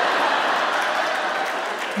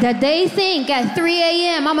 That they think at 3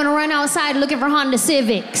 a.m. I'm gonna run outside looking for Honda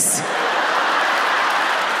Civics.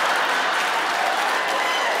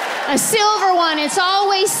 A silver one, it's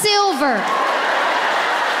always silver.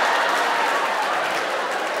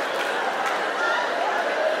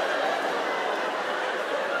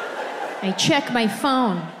 I check my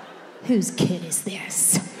phone. Whose kid is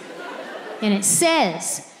this? And it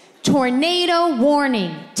says, tornado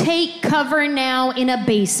warning, take cover now in a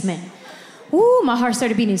basement. Ooh, my heart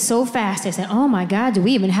started beating so fast. I said, oh my God, do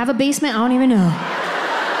we even have a basement? I don't even know.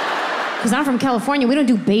 Because I'm from California. We don't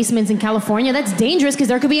do basements in California. That's dangerous because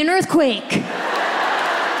there could be an earthquake.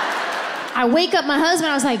 I wake up my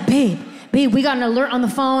husband. I was like, babe, we got an alert on the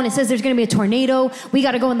phone. It says there's going to be a tornado. We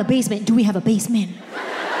got to go in the basement. Do we have a basement?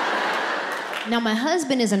 Now, my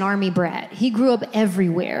husband is an Army brat. He grew up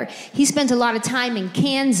everywhere. He spent a lot of time in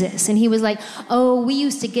Kansas, and he was like, oh, we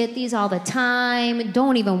used to get these all the time.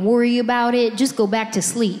 Don't even worry about it. Just go back to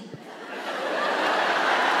sleep.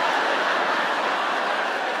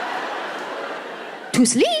 To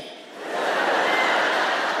sleep?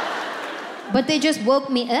 But they just woke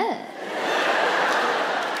me up.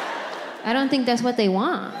 I don't think that's what they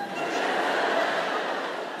want.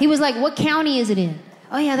 He was like, what county is it in?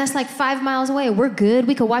 Oh yeah, that's like 5 miles away. We're good.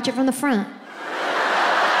 We could watch it from the front.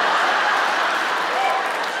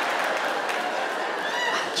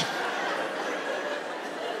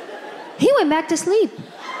 He went back to sleep.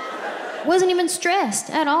 Wasn't even stressed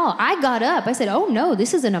at all. I got up. I said, oh no,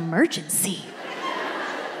 this is an emergency.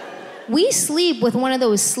 We sleep with one of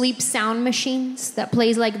those sleep sound machines that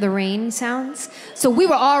plays like the rain sounds. So we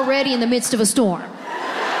were already in the midst of a storm.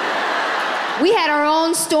 We had our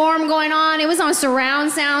own storm going on. It was on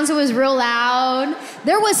surround sound, so it was real loud.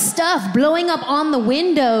 There was stuff blowing up on the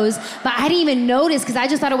windows, but I didn't even notice because I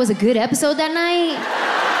just thought it was a good episode that night.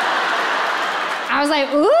 I was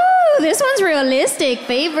like, ooh, this one's realistic,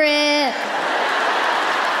 favorite.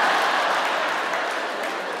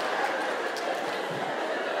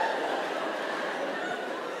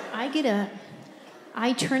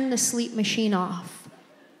 I turn the sleep machine off,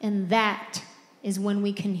 and that is when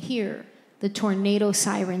we can hear the tornado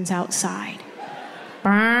sirens outside.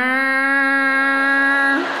 Brrr,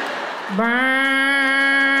 brrr.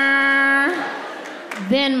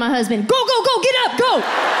 Then my husband, go, go, go, get up, go,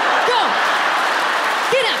 go,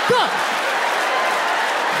 get up, go.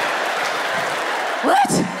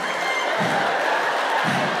 What?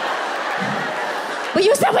 But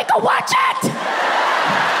you said we could watch it!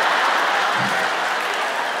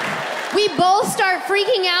 We both start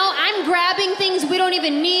freaking out. I'm grabbing things we don't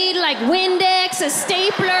even need, like Windex, a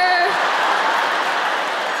stapler.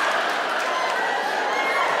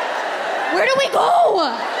 Where do we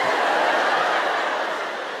go?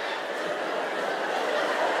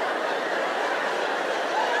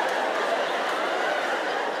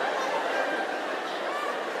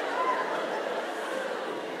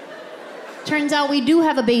 Turns out we do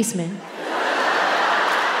have a basement.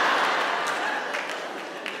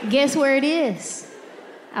 Guess where it is?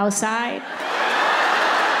 Outside.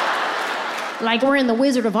 Like we're in the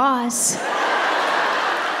Wizard of Oz.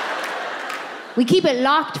 We keep it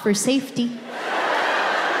locked for safety.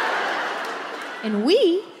 And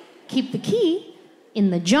we keep the key in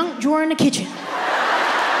the junk drawer in the kitchen.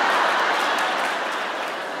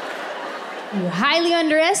 You highly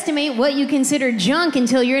underestimate what you consider junk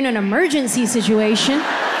until you're in an emergency situation.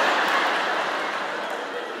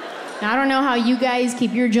 Now, I don't know how you guys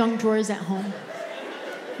keep your junk drawers at home.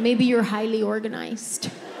 Maybe you're highly organized.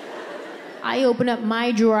 I open up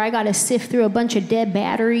my drawer, I gotta sift through a bunch of dead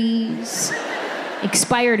batteries,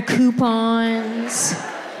 expired coupons,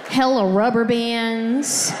 hella rubber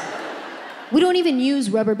bands. We don't even use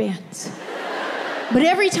rubber bands. But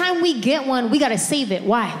every time we get one, we gotta save it.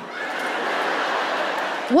 Why?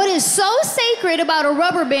 What is so sacred about a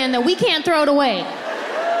rubber band that we can't throw it away?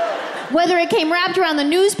 Whether it came wrapped around the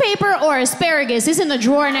newspaper or asparagus, it's in the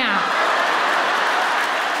drawer now.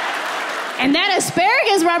 And that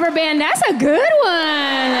asparagus rubber band, that's a good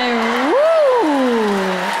one.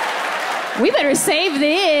 Woo. We better save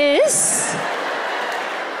this.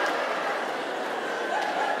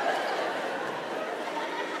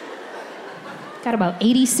 Got about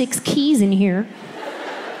 86 keys in here.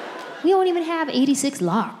 We don't even have 86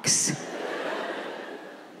 locks.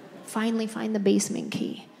 Finally find the basement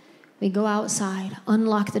key. We go outside,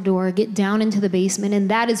 unlock the door, get down into the basement, and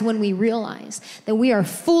that is when we realize that we are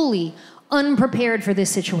fully unprepared for this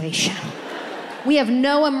situation. We have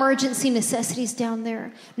no emergency necessities down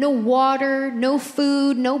there. No water, no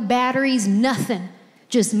food, no batteries, nothing.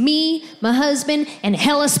 Just me, my husband, and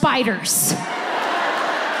hella spiders.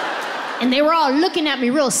 And they were all looking at me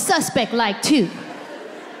real suspect-like, too.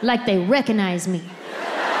 Like they recognize me.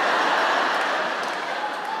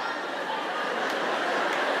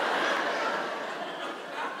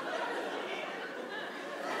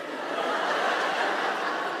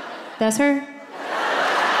 That's her?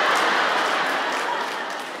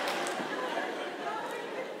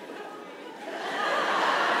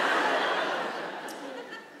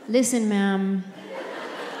 Listen, ma'am.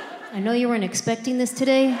 I know you weren't expecting this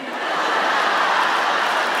today.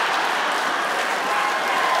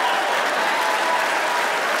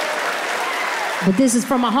 But this is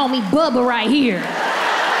from my homie Bubba right here.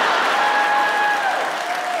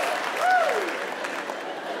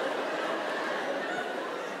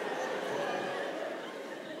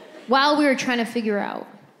 While we were trying to figure out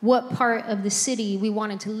what part of the city we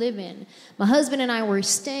wanted to live in, my husband and I were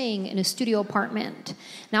staying in a studio apartment.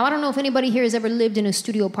 Now, I don't know if anybody here has ever lived in a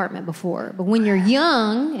studio apartment before, but when you're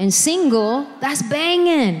young and single, that's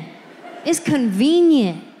banging. It's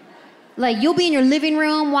convenient. Like, you'll be in your living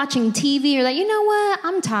room watching TV. You're like, you know what?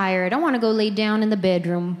 I'm tired. I want to go lay down in the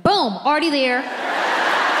bedroom. Boom, already there.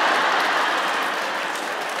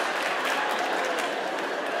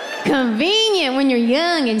 Convenient when you're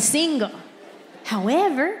young and single.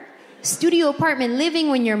 However, studio apartment living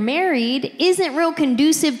when you're married isn't real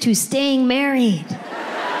conducive to staying married.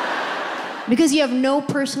 Because you have no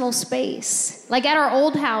personal space. Like at our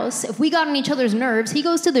old house, if we got on each other's nerves, he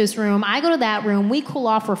goes to this room, I go to that room, we cool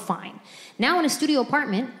off, we're fine. Now in a studio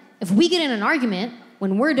apartment, if we get in an argument,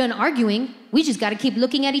 when we're done arguing, we just gotta keep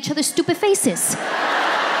looking at each other's stupid faces.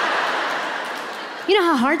 You know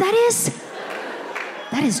how hard that is?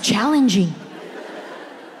 That is challenging.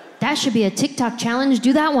 That should be a TikTok challenge,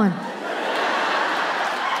 do that one.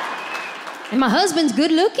 And my husband's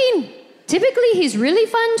good looking. Typically, he's really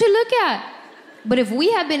fun to look at. But if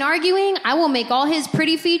we have been arguing, I will make all his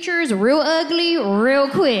pretty features real ugly real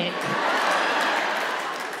quick.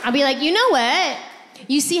 I'll be like, you know what?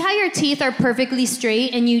 You see how your teeth are perfectly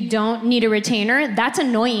straight and you don't need a retainer? That's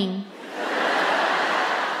annoying.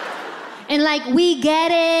 And like, we get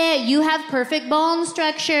it. You have perfect bone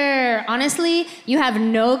structure. Honestly, you have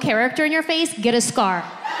no character in your face. Get a scar.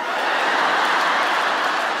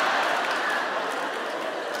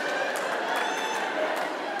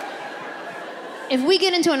 If we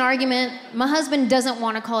get into an argument, my husband doesn't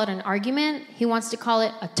want to call it an argument. He wants to call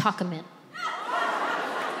it a talkament.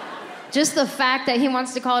 Just the fact that he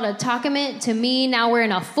wants to call it a talkament, to me, now we're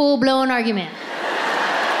in a full-blown argument.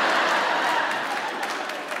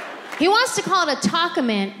 He wants to call it a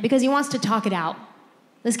talkament because he wants to talk it out.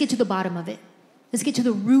 Let's get to the bottom of it. Let's get to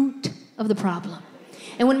the root of the problem.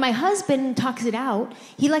 And when my husband talks it out,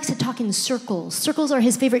 he likes to talk in circles. Circles are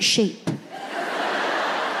his favorite shape.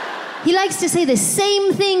 He likes to say the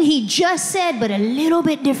same thing he just said, but a little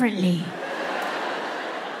bit differently.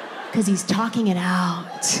 Because he's talking it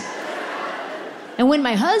out. And when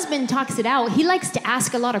my husband talks it out, he likes to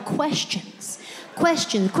ask a lot of questions.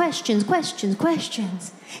 Questions.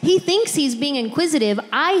 He thinks he's being inquisitive.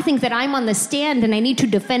 I think that I'm on the stand and I need to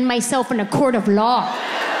defend myself in a court of law.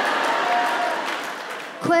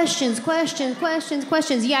 Questions.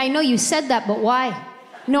 Yeah, I know you said that, but why?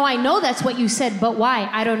 No, I know that's what you said, but why?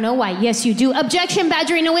 I don't know why. Yes, you do. Objection,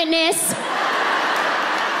 badgering a witness.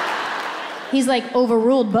 He's like,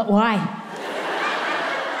 overruled, but why?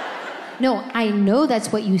 No, I know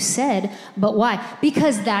that's what you said, but why?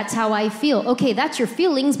 Because that's how I feel. Okay, that's your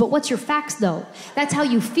feelings, but what's your facts, though? That's how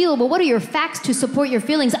you feel, but what are your facts to support your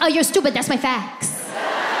feelings? Oh, you're stupid, that's my facts.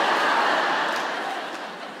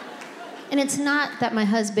 And it's not that my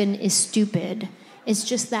husband is stupid. It's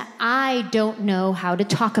just that I don't know how to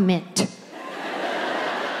talkament.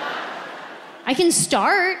 I can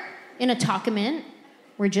start in a talkament.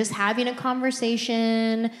 We're just having a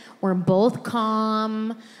conversation. We're both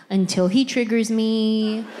calm until he triggers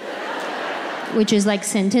me, which is like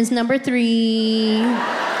sentence number 3.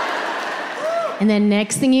 And then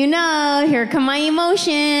next thing you know, here come my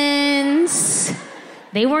emotions.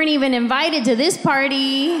 They weren't even invited to this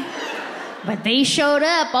party. But they showed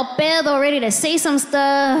up, all pedo, ready to say some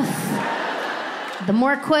stuff. The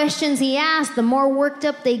more questions he asks, the more worked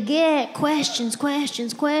up they get. Questions.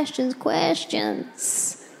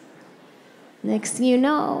 Next thing you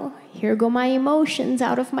know, here go my emotions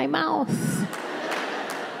out of my mouth.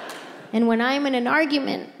 And when I'm in an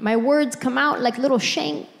argument, my words come out like little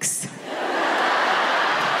shanks.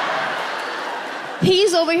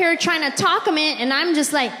 He's over here trying to talk him in, and I'm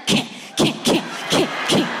just like, can't.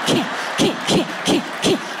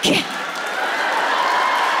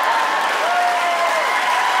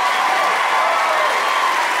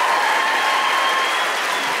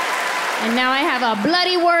 And now I have a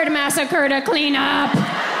bloody word massacre to clean up.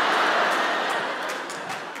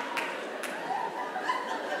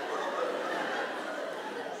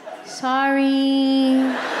 Sorry.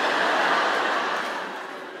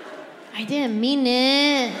 I didn't mean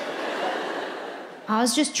it. I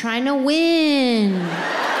was just trying to win.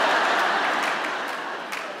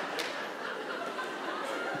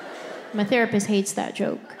 My therapist hates that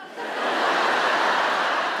joke.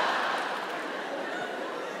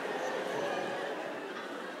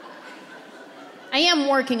 I am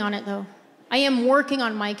working on it, though. I am working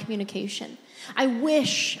on my communication. I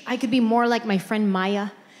wish I could be more like my friend Maya.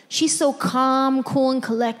 She's so calm, cool, and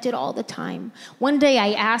collected all the time. One day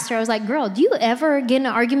I asked her, I was like, girl, do you ever get in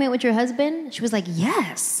an argument with your husband? She was like,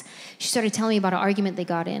 yes. She started telling me about an argument they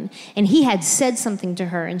got in. And he had said something to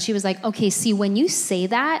her. And she was like, okay, see, when you say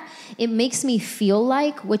that, it makes me feel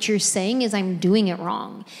like what you're saying is I'm doing it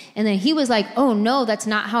wrong. And then he was like, oh, no, that's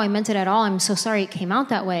not how I meant it at all. I'm so sorry it came out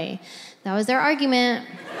that way. That was their argument.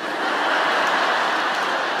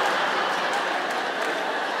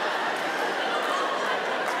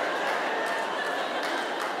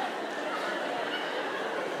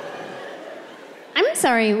 I'm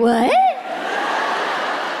sorry, what?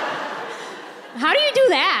 How do you do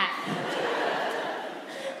that?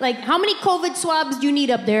 Like, how many COVID swabs do you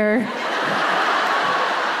need up there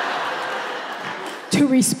to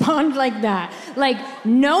respond like that? Like,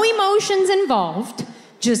 no emotions involved,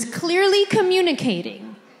 just clearly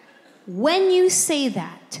communicating. When you say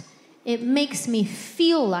that, it makes me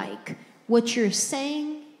feel like what you're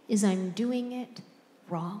saying is I'm doing it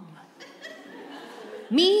wrong.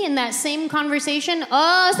 Me in that same conversation,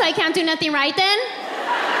 oh, so I can't do nothing right then?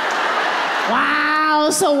 Wow,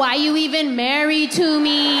 so why you even married to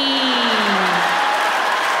me?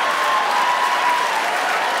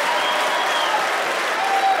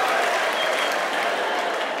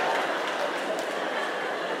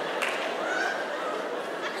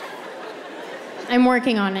 I'm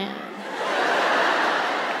working on it.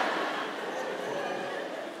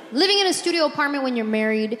 Living in a studio apartment when you're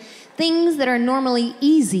married, things that are normally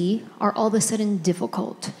easy are all of a sudden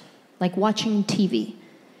difficult, like watching TV.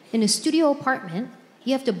 In a studio apartment,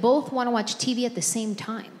 you have to both want to watch TV at the same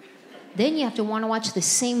time. Then you have to want to watch the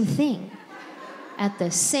same thing at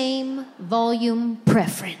the same volume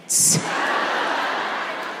preference.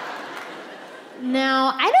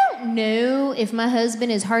 Now, I don't know if my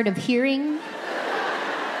husband is hard of hearing,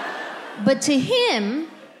 but to him,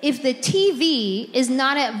 if the TV is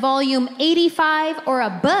not at volume 85 or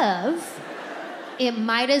above, it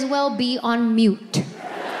might as well be on mute.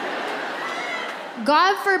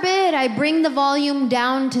 God forbid I bring the volume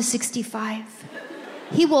down to 65.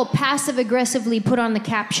 He will passive-aggressively put on the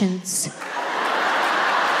captions.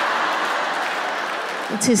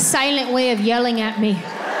 It's his silent way of yelling at me.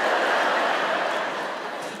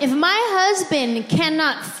 If my husband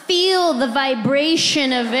cannot feel the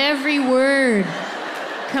vibration of every word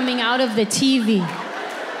coming out of the TV,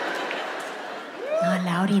 not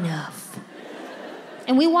loud enough.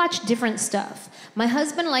 And we watch different stuff. My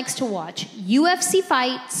husband likes to watch UFC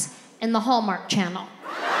fights and the Hallmark Channel.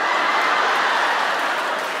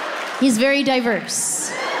 He's very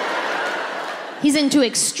diverse. He's into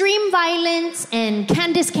extreme violence and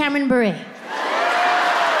Candace Cameron Bure.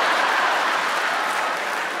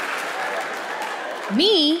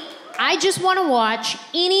 Me, I just want to watch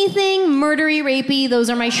anything murdery, rapey. Those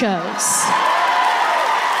are my shows.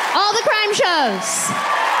 All the crime shows.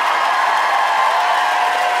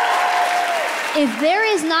 If there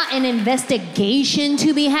is not an investigation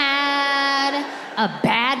to be had, a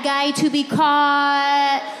bad guy to be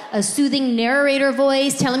caught, a soothing narrator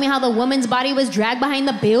voice telling me how the woman's body was dragged behind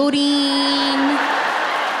the building,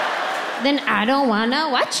 then I don't want to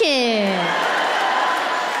watch it.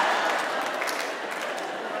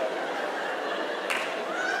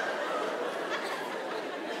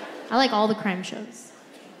 I like all the crime shows.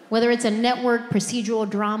 Whether it's a network procedural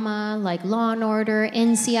drama like Law & Order,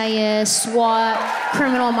 NCIS, SWAT,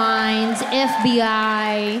 Criminal Minds,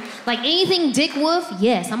 FBI, like anything Dick Wolf,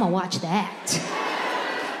 yes, I'm gonna watch that.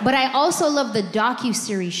 But I also love the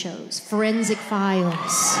docuseries shows, Forensic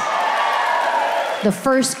Files, The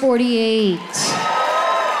First 48.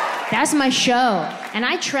 That's my show. And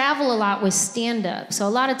I travel a lot with stand-up, so a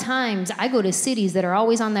lot of times I go to cities that are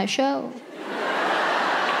always on that show.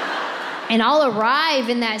 And I'll arrive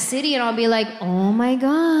in that city and I'll be like, oh my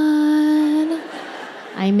God,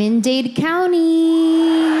 I'm in Dade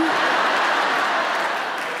County.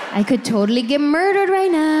 I could totally get murdered right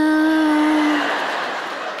now.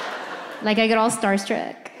 Like I get all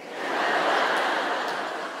starstruck.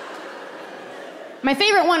 My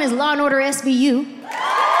favorite one is Law & Order SVU.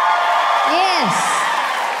 Yes.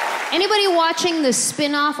 Anybody watching the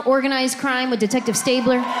spin-off Organized Crime with Detective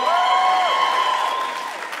Stabler?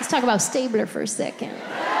 Let's talk about Stabler for a second.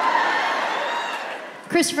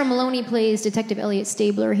 Christopher Maloney plays Detective Elliot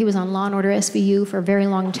Stabler. He was on Law & Order SVU for a very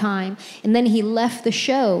long time. And then he left the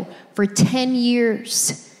show for 10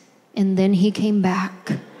 years. And then he came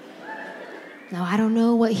back. Now, I don't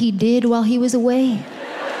know what he did while he was away.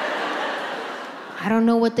 I don't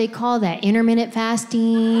know what they call that. Intermittent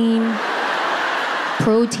fasting,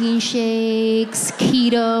 protein shakes,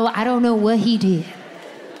 keto. I don't know what he did.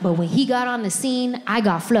 But when he got on the scene, I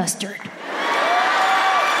got flustered.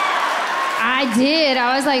 I did.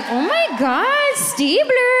 I was like, oh my God, Stabler.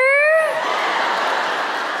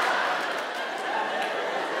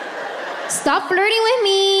 Stop flirting with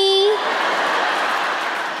me.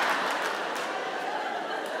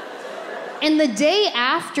 And the day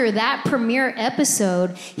after that premiere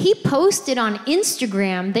episode, he posted on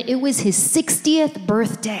Instagram that it was his 60th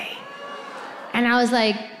birthday. And I was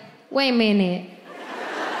like, wait a minute.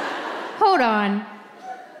 Hold on.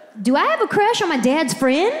 Do I have a crush on my dad's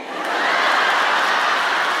friend?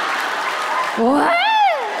 What?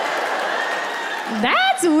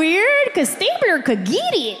 That's weird, because Stabler could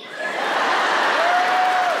get it.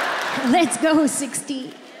 Let's go,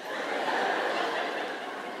 60.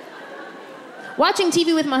 Watching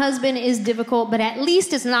TV with my husband is difficult, but at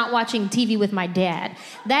least it's not watching TV with my dad.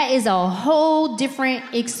 That is a whole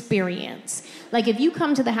different experience. Like if you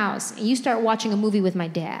come to the house and you start watching a movie with my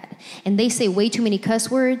dad and they say way too many cuss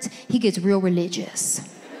words, he gets real religious.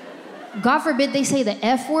 God forbid they say the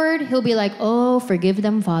F word, he'll be like, oh, forgive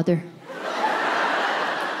them, Father.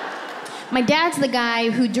 My dad's the guy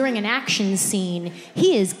who during an action scene,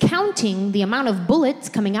 he is counting the amount of bullets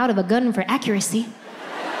coming out of a gun for accuracy.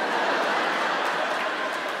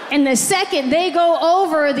 And the second they go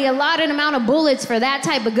over the allotted amount of bullets for that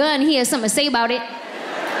type of gun, he has something to say about it.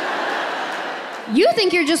 You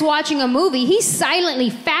think you're just watching a movie. He's silently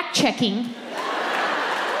fact-checking.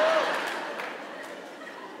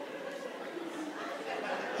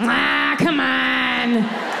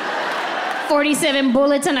 on. 47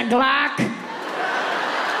 bullets and a Glock.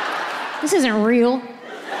 This isn't real.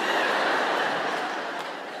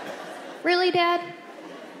 Really, Dad?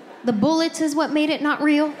 The bullets is what made it not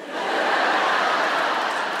real?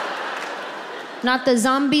 Not the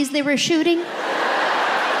zombies they were shooting?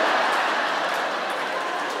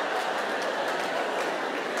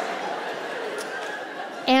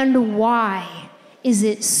 And why is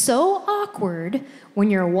it so awkward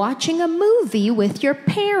when you're watching a movie with your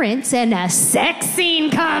parents and a sex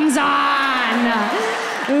scene comes on?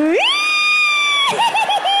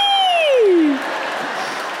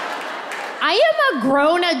 I am a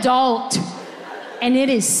grown adult, and it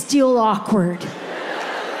is still awkward.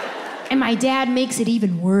 And my dad makes it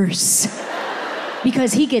even worse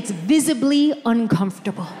because he gets visibly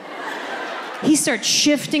uncomfortable. He starts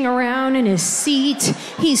shifting around in his seat.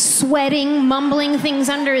 He's sweating, mumbling things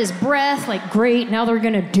under his breath, like, great, now they're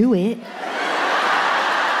gonna do it.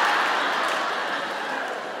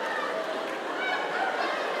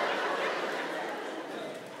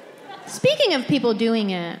 Speaking of people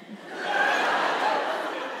doing it,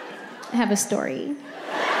 I have a story.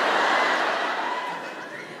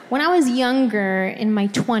 When I was younger, in my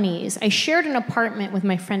 20s, I shared an apartment with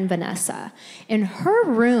my friend Vanessa, and her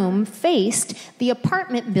room faced the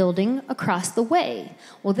apartment building across the way.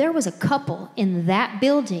 Well, there was a couple in that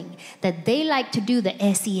building that they liked to do the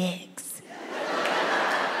sex.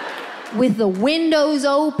 With the windows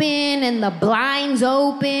open and the blinds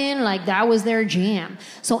open, like that was their jam.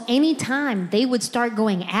 So anytime they would start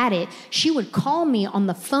going at it, she would call me on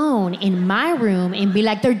the phone in my room and be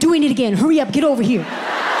like, they're doing it again, hurry up, get over here.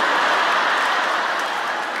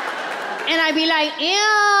 And I'd be like, ew,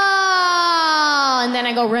 and then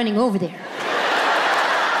I go running over there.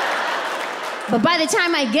 But by the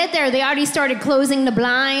time I get there, they already started closing the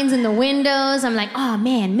blinds and the windows. I'm like, oh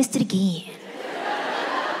man, missed it again.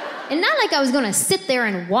 And not like I was gonna sit there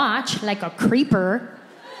and watch like a creeper,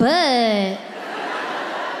 but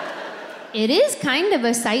it is kind of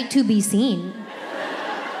a sight to be seen.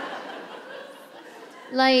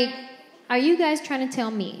 Like, are you guys trying to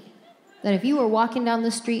tell me that if you were walking down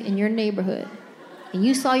the street in your neighborhood and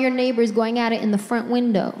you saw your neighbors going at it in the front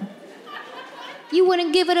window, you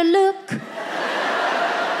wouldn't give it a look?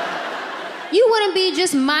 You wouldn't be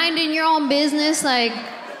just minding your own business like,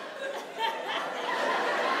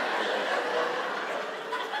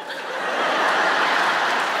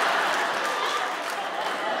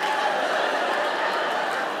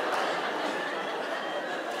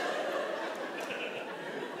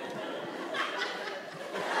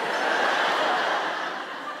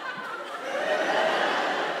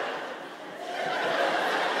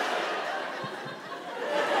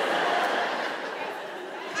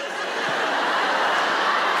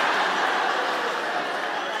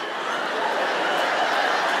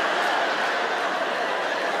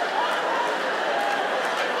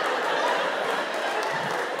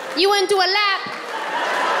 you went to a lap.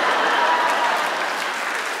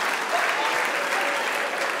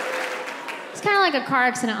 It's kind of like a car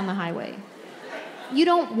accident on the highway. You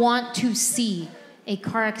don't want to see a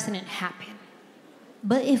car accident happen.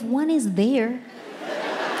 But if one is there,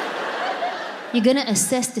 you're gonna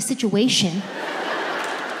assess the situation.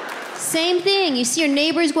 Same thing, you see your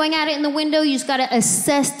neighbors going at it in the window, you just gotta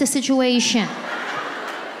assess the situation.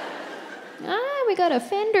 Ah, we got a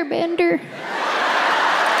fender bender.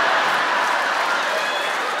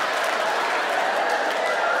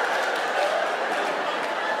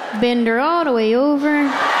 Bend her all the way over.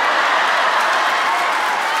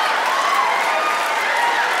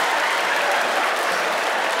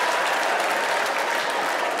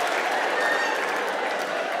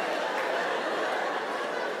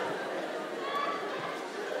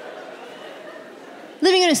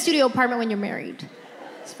 Living in a studio apartment when you're married,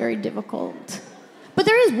 it's very difficult. But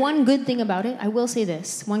there is one good thing about it. I will say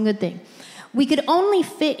this, one good thing. We could only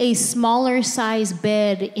fit a smaller size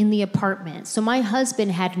bed in the apartment, so my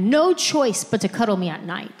husband had no choice but to cuddle me at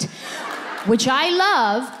night, which I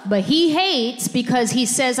love, but he hates because he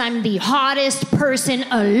says I'm the hottest person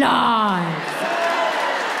alive.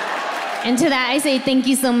 And to that I say thank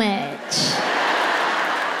you so much.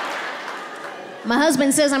 My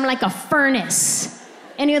husband says I'm like a furnace.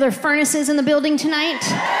 Any other furnaces in the building tonight?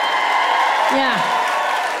 Yeah.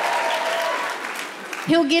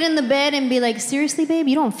 He'll get in the bed and be like, seriously, babe,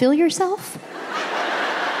 you don't feel yourself?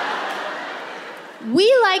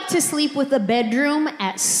 We like to sleep with the bedroom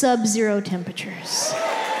at sub-zero temperatures.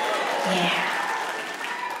 Yeah.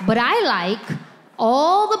 But I like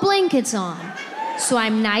all the blankets on, so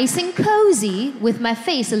I'm nice and cozy with my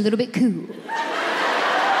face a little bit cool.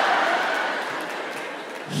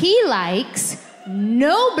 He likes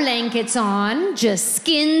No blankets on, just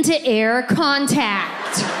skin to air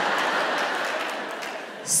contact.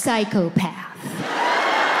 Psychopath.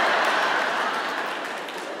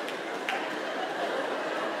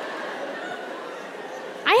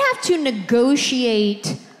 I have to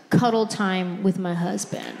negotiate cuddle time with my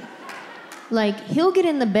husband. Like, he'll get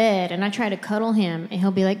in the bed and I try to cuddle him and he'll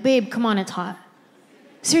be like, babe, come on, it's hot.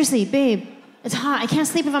 Seriously, babe, it's hot. I can't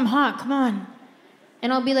sleep if I'm hot, come on.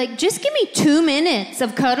 And I'll be like, just give me 2 minutes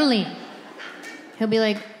of cuddling. He'll be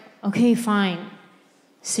like, okay, fine.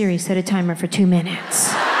 Siri, set a timer for 2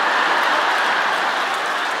 minutes.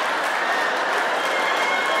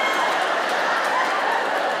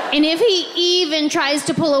 And if he even tries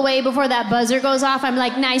to pull away before that buzzer goes off, I'm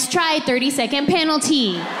like, nice try, 30-second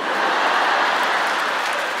penalty.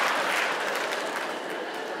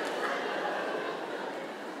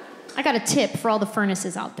 I got a tip for all the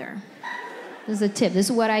furnaces out there. This is a tip. This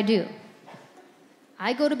is what I do.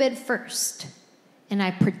 I go to bed first, and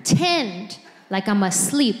I pretend like I'm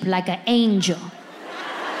asleep like an angel.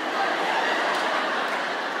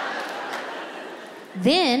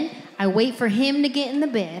 Then I wait for him to get in the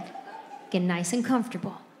bed, get nice and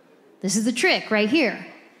comfortable. This is the trick right here.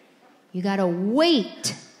 You gotta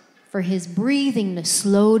wait for his breathing to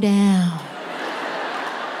slow down.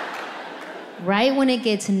 Right when it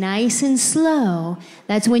gets nice and slow,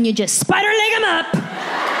 that's when you just spider leg him up.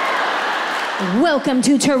 Welcome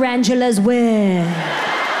to Tarantula's Web.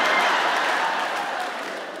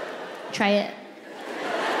 Try it.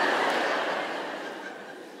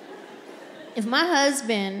 If my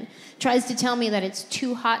husband tries to tell me that it's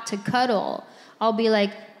too hot to cuddle, I'll be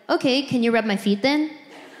like, okay, can you rub my feet then?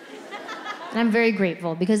 And I'm very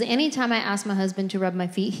grateful because anytime I ask my husband to rub my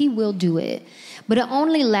feet, he will do it. But it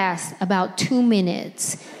only lasts about 2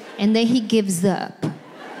 minutes, and then he gives up.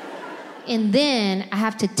 And then I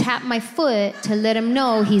have to tap my foot to let him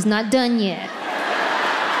know he's not done yet.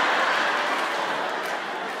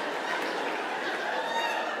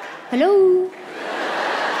 Hello?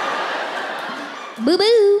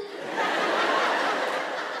 Boo-boo.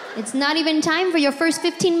 It's not even time for your first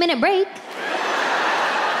 15-minute break.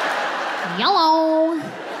 Yellow.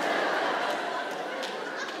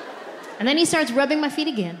 And then he starts rubbing my feet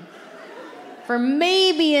again for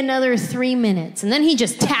maybe another 3 minutes. And then he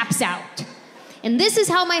just taps out. And this is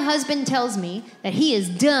how my husband tells me that he is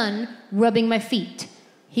done rubbing my feet.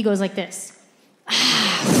 He goes like this.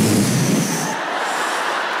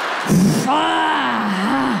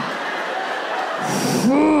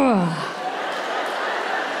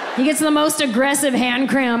 He gets the most aggressive hand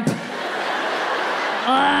cramp.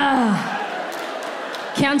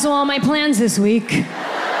 Cancel all my plans this week.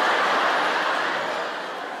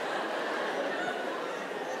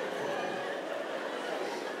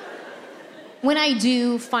 When I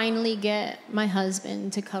do finally get my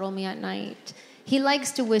husband to cuddle me at night, he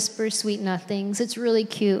likes to whisper sweet nothings. It's really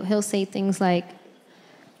cute. He'll say things like,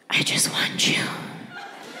 I just want you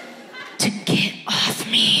to get off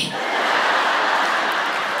me.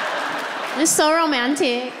 It's so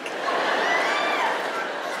romantic.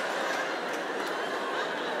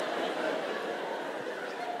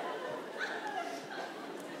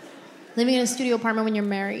 Living in a studio apartment when you're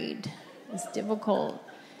married is difficult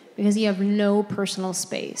because you have no personal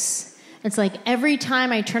space. It's like every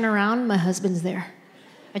time I turn around, my husband's there.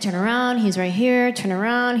 I turn around, he's right here. Turn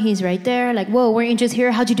around, he's right there. Like, whoa, weren't you just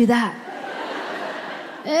here? How'd you do that?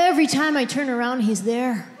 Every time I turn around, he's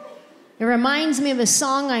there. It reminds me of a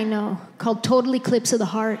song I know called Total Eclipse of the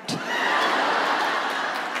Heart.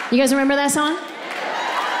 You guys remember that song?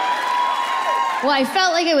 Well, I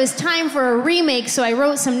felt like it was time for a remake, so I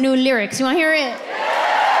wrote some new lyrics. You want to hear it?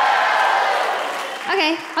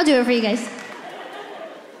 Okay, I'll do it for you guys.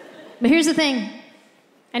 But here's the thing.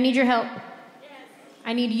 I need your help.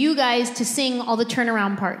 I need you guys to sing all the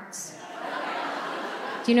turnaround parts.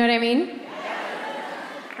 Do you know what I mean?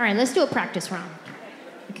 All right, let's do a practice round.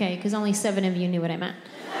 Okay, because only 7 of you knew what I meant.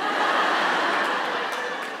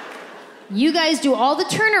 You guys do all the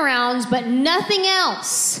turnarounds, but nothing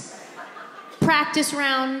else. Practice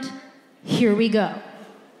round. Here we go.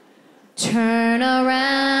 Turn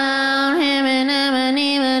around.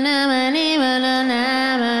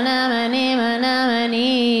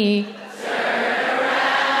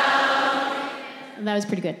 That was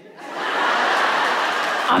pretty good.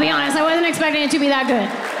 I'll be honest, I wasn't expecting it to be that good.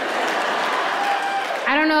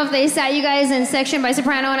 I don't know if they sat you guys in section by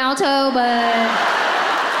soprano and alto, but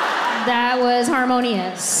that was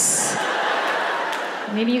harmonious.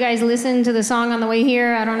 Maybe you guys listened to the song on the way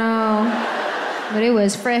here, I don't know. But it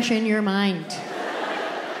was fresh in your mind.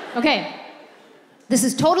 Okay, this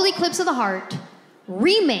is Total Eclipse of the Heart,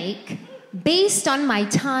 remake based on my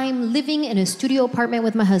time living in a studio apartment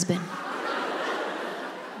with my husband.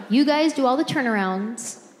 You guys do all the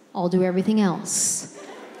turnarounds, I'll do everything else.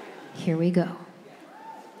 Here we go.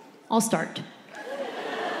 I'll start.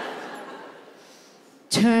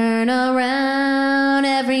 Turn around,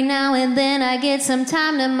 every now and then I get some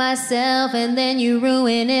time to myself, and then you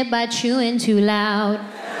ruin it by chewing too loud.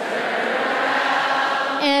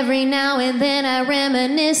 Every now and then I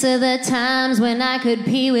reminisce of the times when I could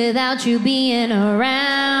pee without you being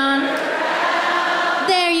around.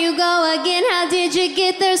 There you go again, how did you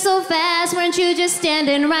get there so fast? Weren't you just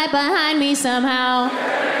standing right behind me somehow?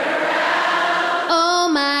 Oh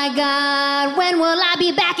my God, when will I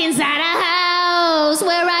be back inside a house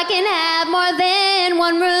where I can have more than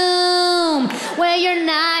one room, where you're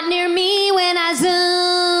not near me when I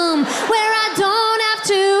zoom, where I don't have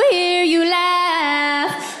to hear you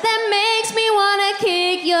laugh, that makes me wanna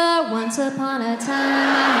kick your once upon a time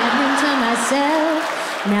I had room to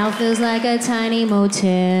myself, now feels like a tiny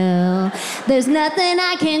motel. There's nothing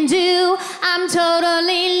I can do, I'm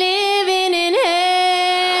totally living in hell.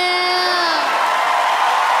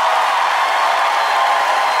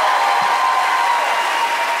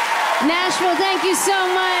 Nashville, thank you so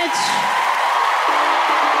much.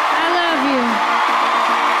 I love you.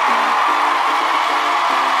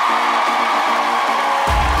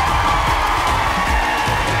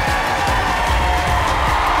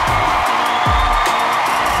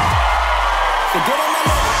 So get on my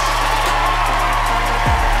level.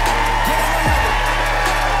 Get on my level. You trying too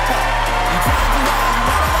hard, you not on my level.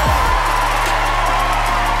 So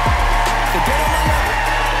get on my level.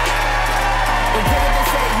 Don't care what they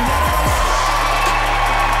say, you not on my level.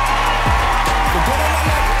 So get on my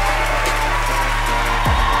level.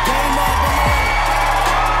 Game up on my level.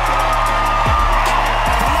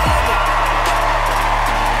 On my level.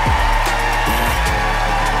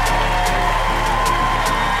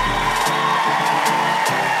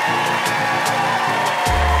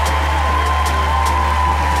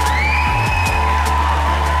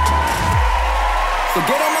 So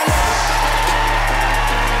get on my level.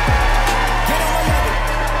 Get on my level.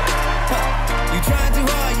 You trying too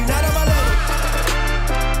hard, you not on my level.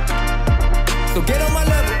 So get on my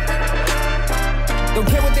level. Don't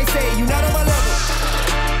care what they say, you not on my level.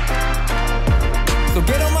 So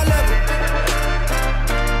get on my level.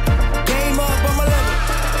 Game up on my level.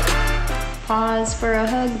 Pause for a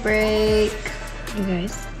hug break. You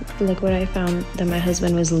guys, look what I found that my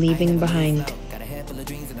husband was leaving behind.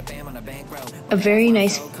 A very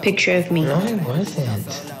nice picture of me. No, it wasn't.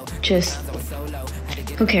 Just,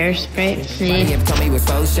 who cares, right?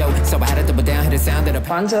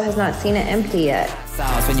 Bonzo has not seen it empty yet.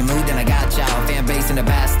 When you moved and I got y'all, fan base in the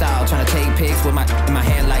bad style, trying to take pics with my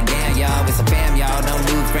hand like damn y'all. It's a fam y'all, no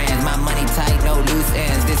new friends. My money tight, no loose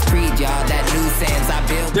ends. This creed y'all, that loose ends I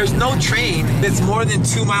built. There's no train that's more than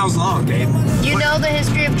 2 miles long, babe. You know the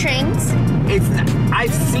history of trains?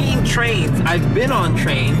 I've seen trains. I've been on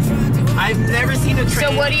trains. I've never seen a train.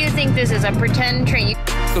 So what do you think this is, a pretend train?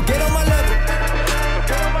 So get on my level.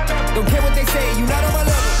 Don't care what they say, you not on my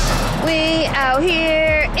level. We out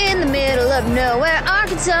here in the middle of nowhere,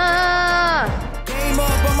 Arkansas. Game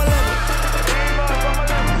up on my level.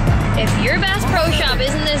 If your Bass Pro Shop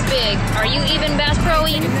isn't this big, are you even Bass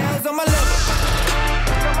Pro-ing? Nails on my level.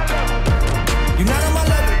 You not on my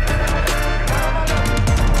level.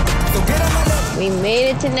 So get on my level. We made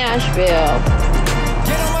it to Nashville.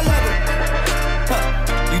 Get on my level.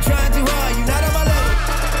 You trying too hard, you not on my level.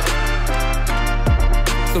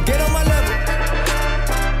 So get on my level.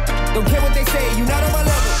 Don't care what they say, you not on my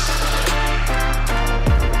level.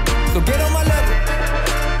 So get on my level.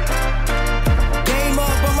 Game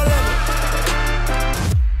up on my level.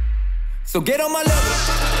 So get on my level.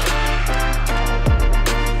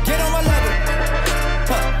 Get on my level.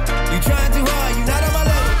 You trying too hard, you not on my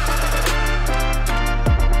level.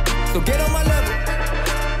 So get on my level.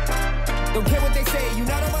 Don't care what they say, you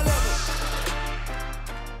not on my level.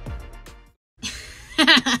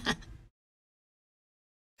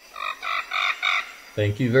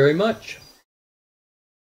 Thank you very much.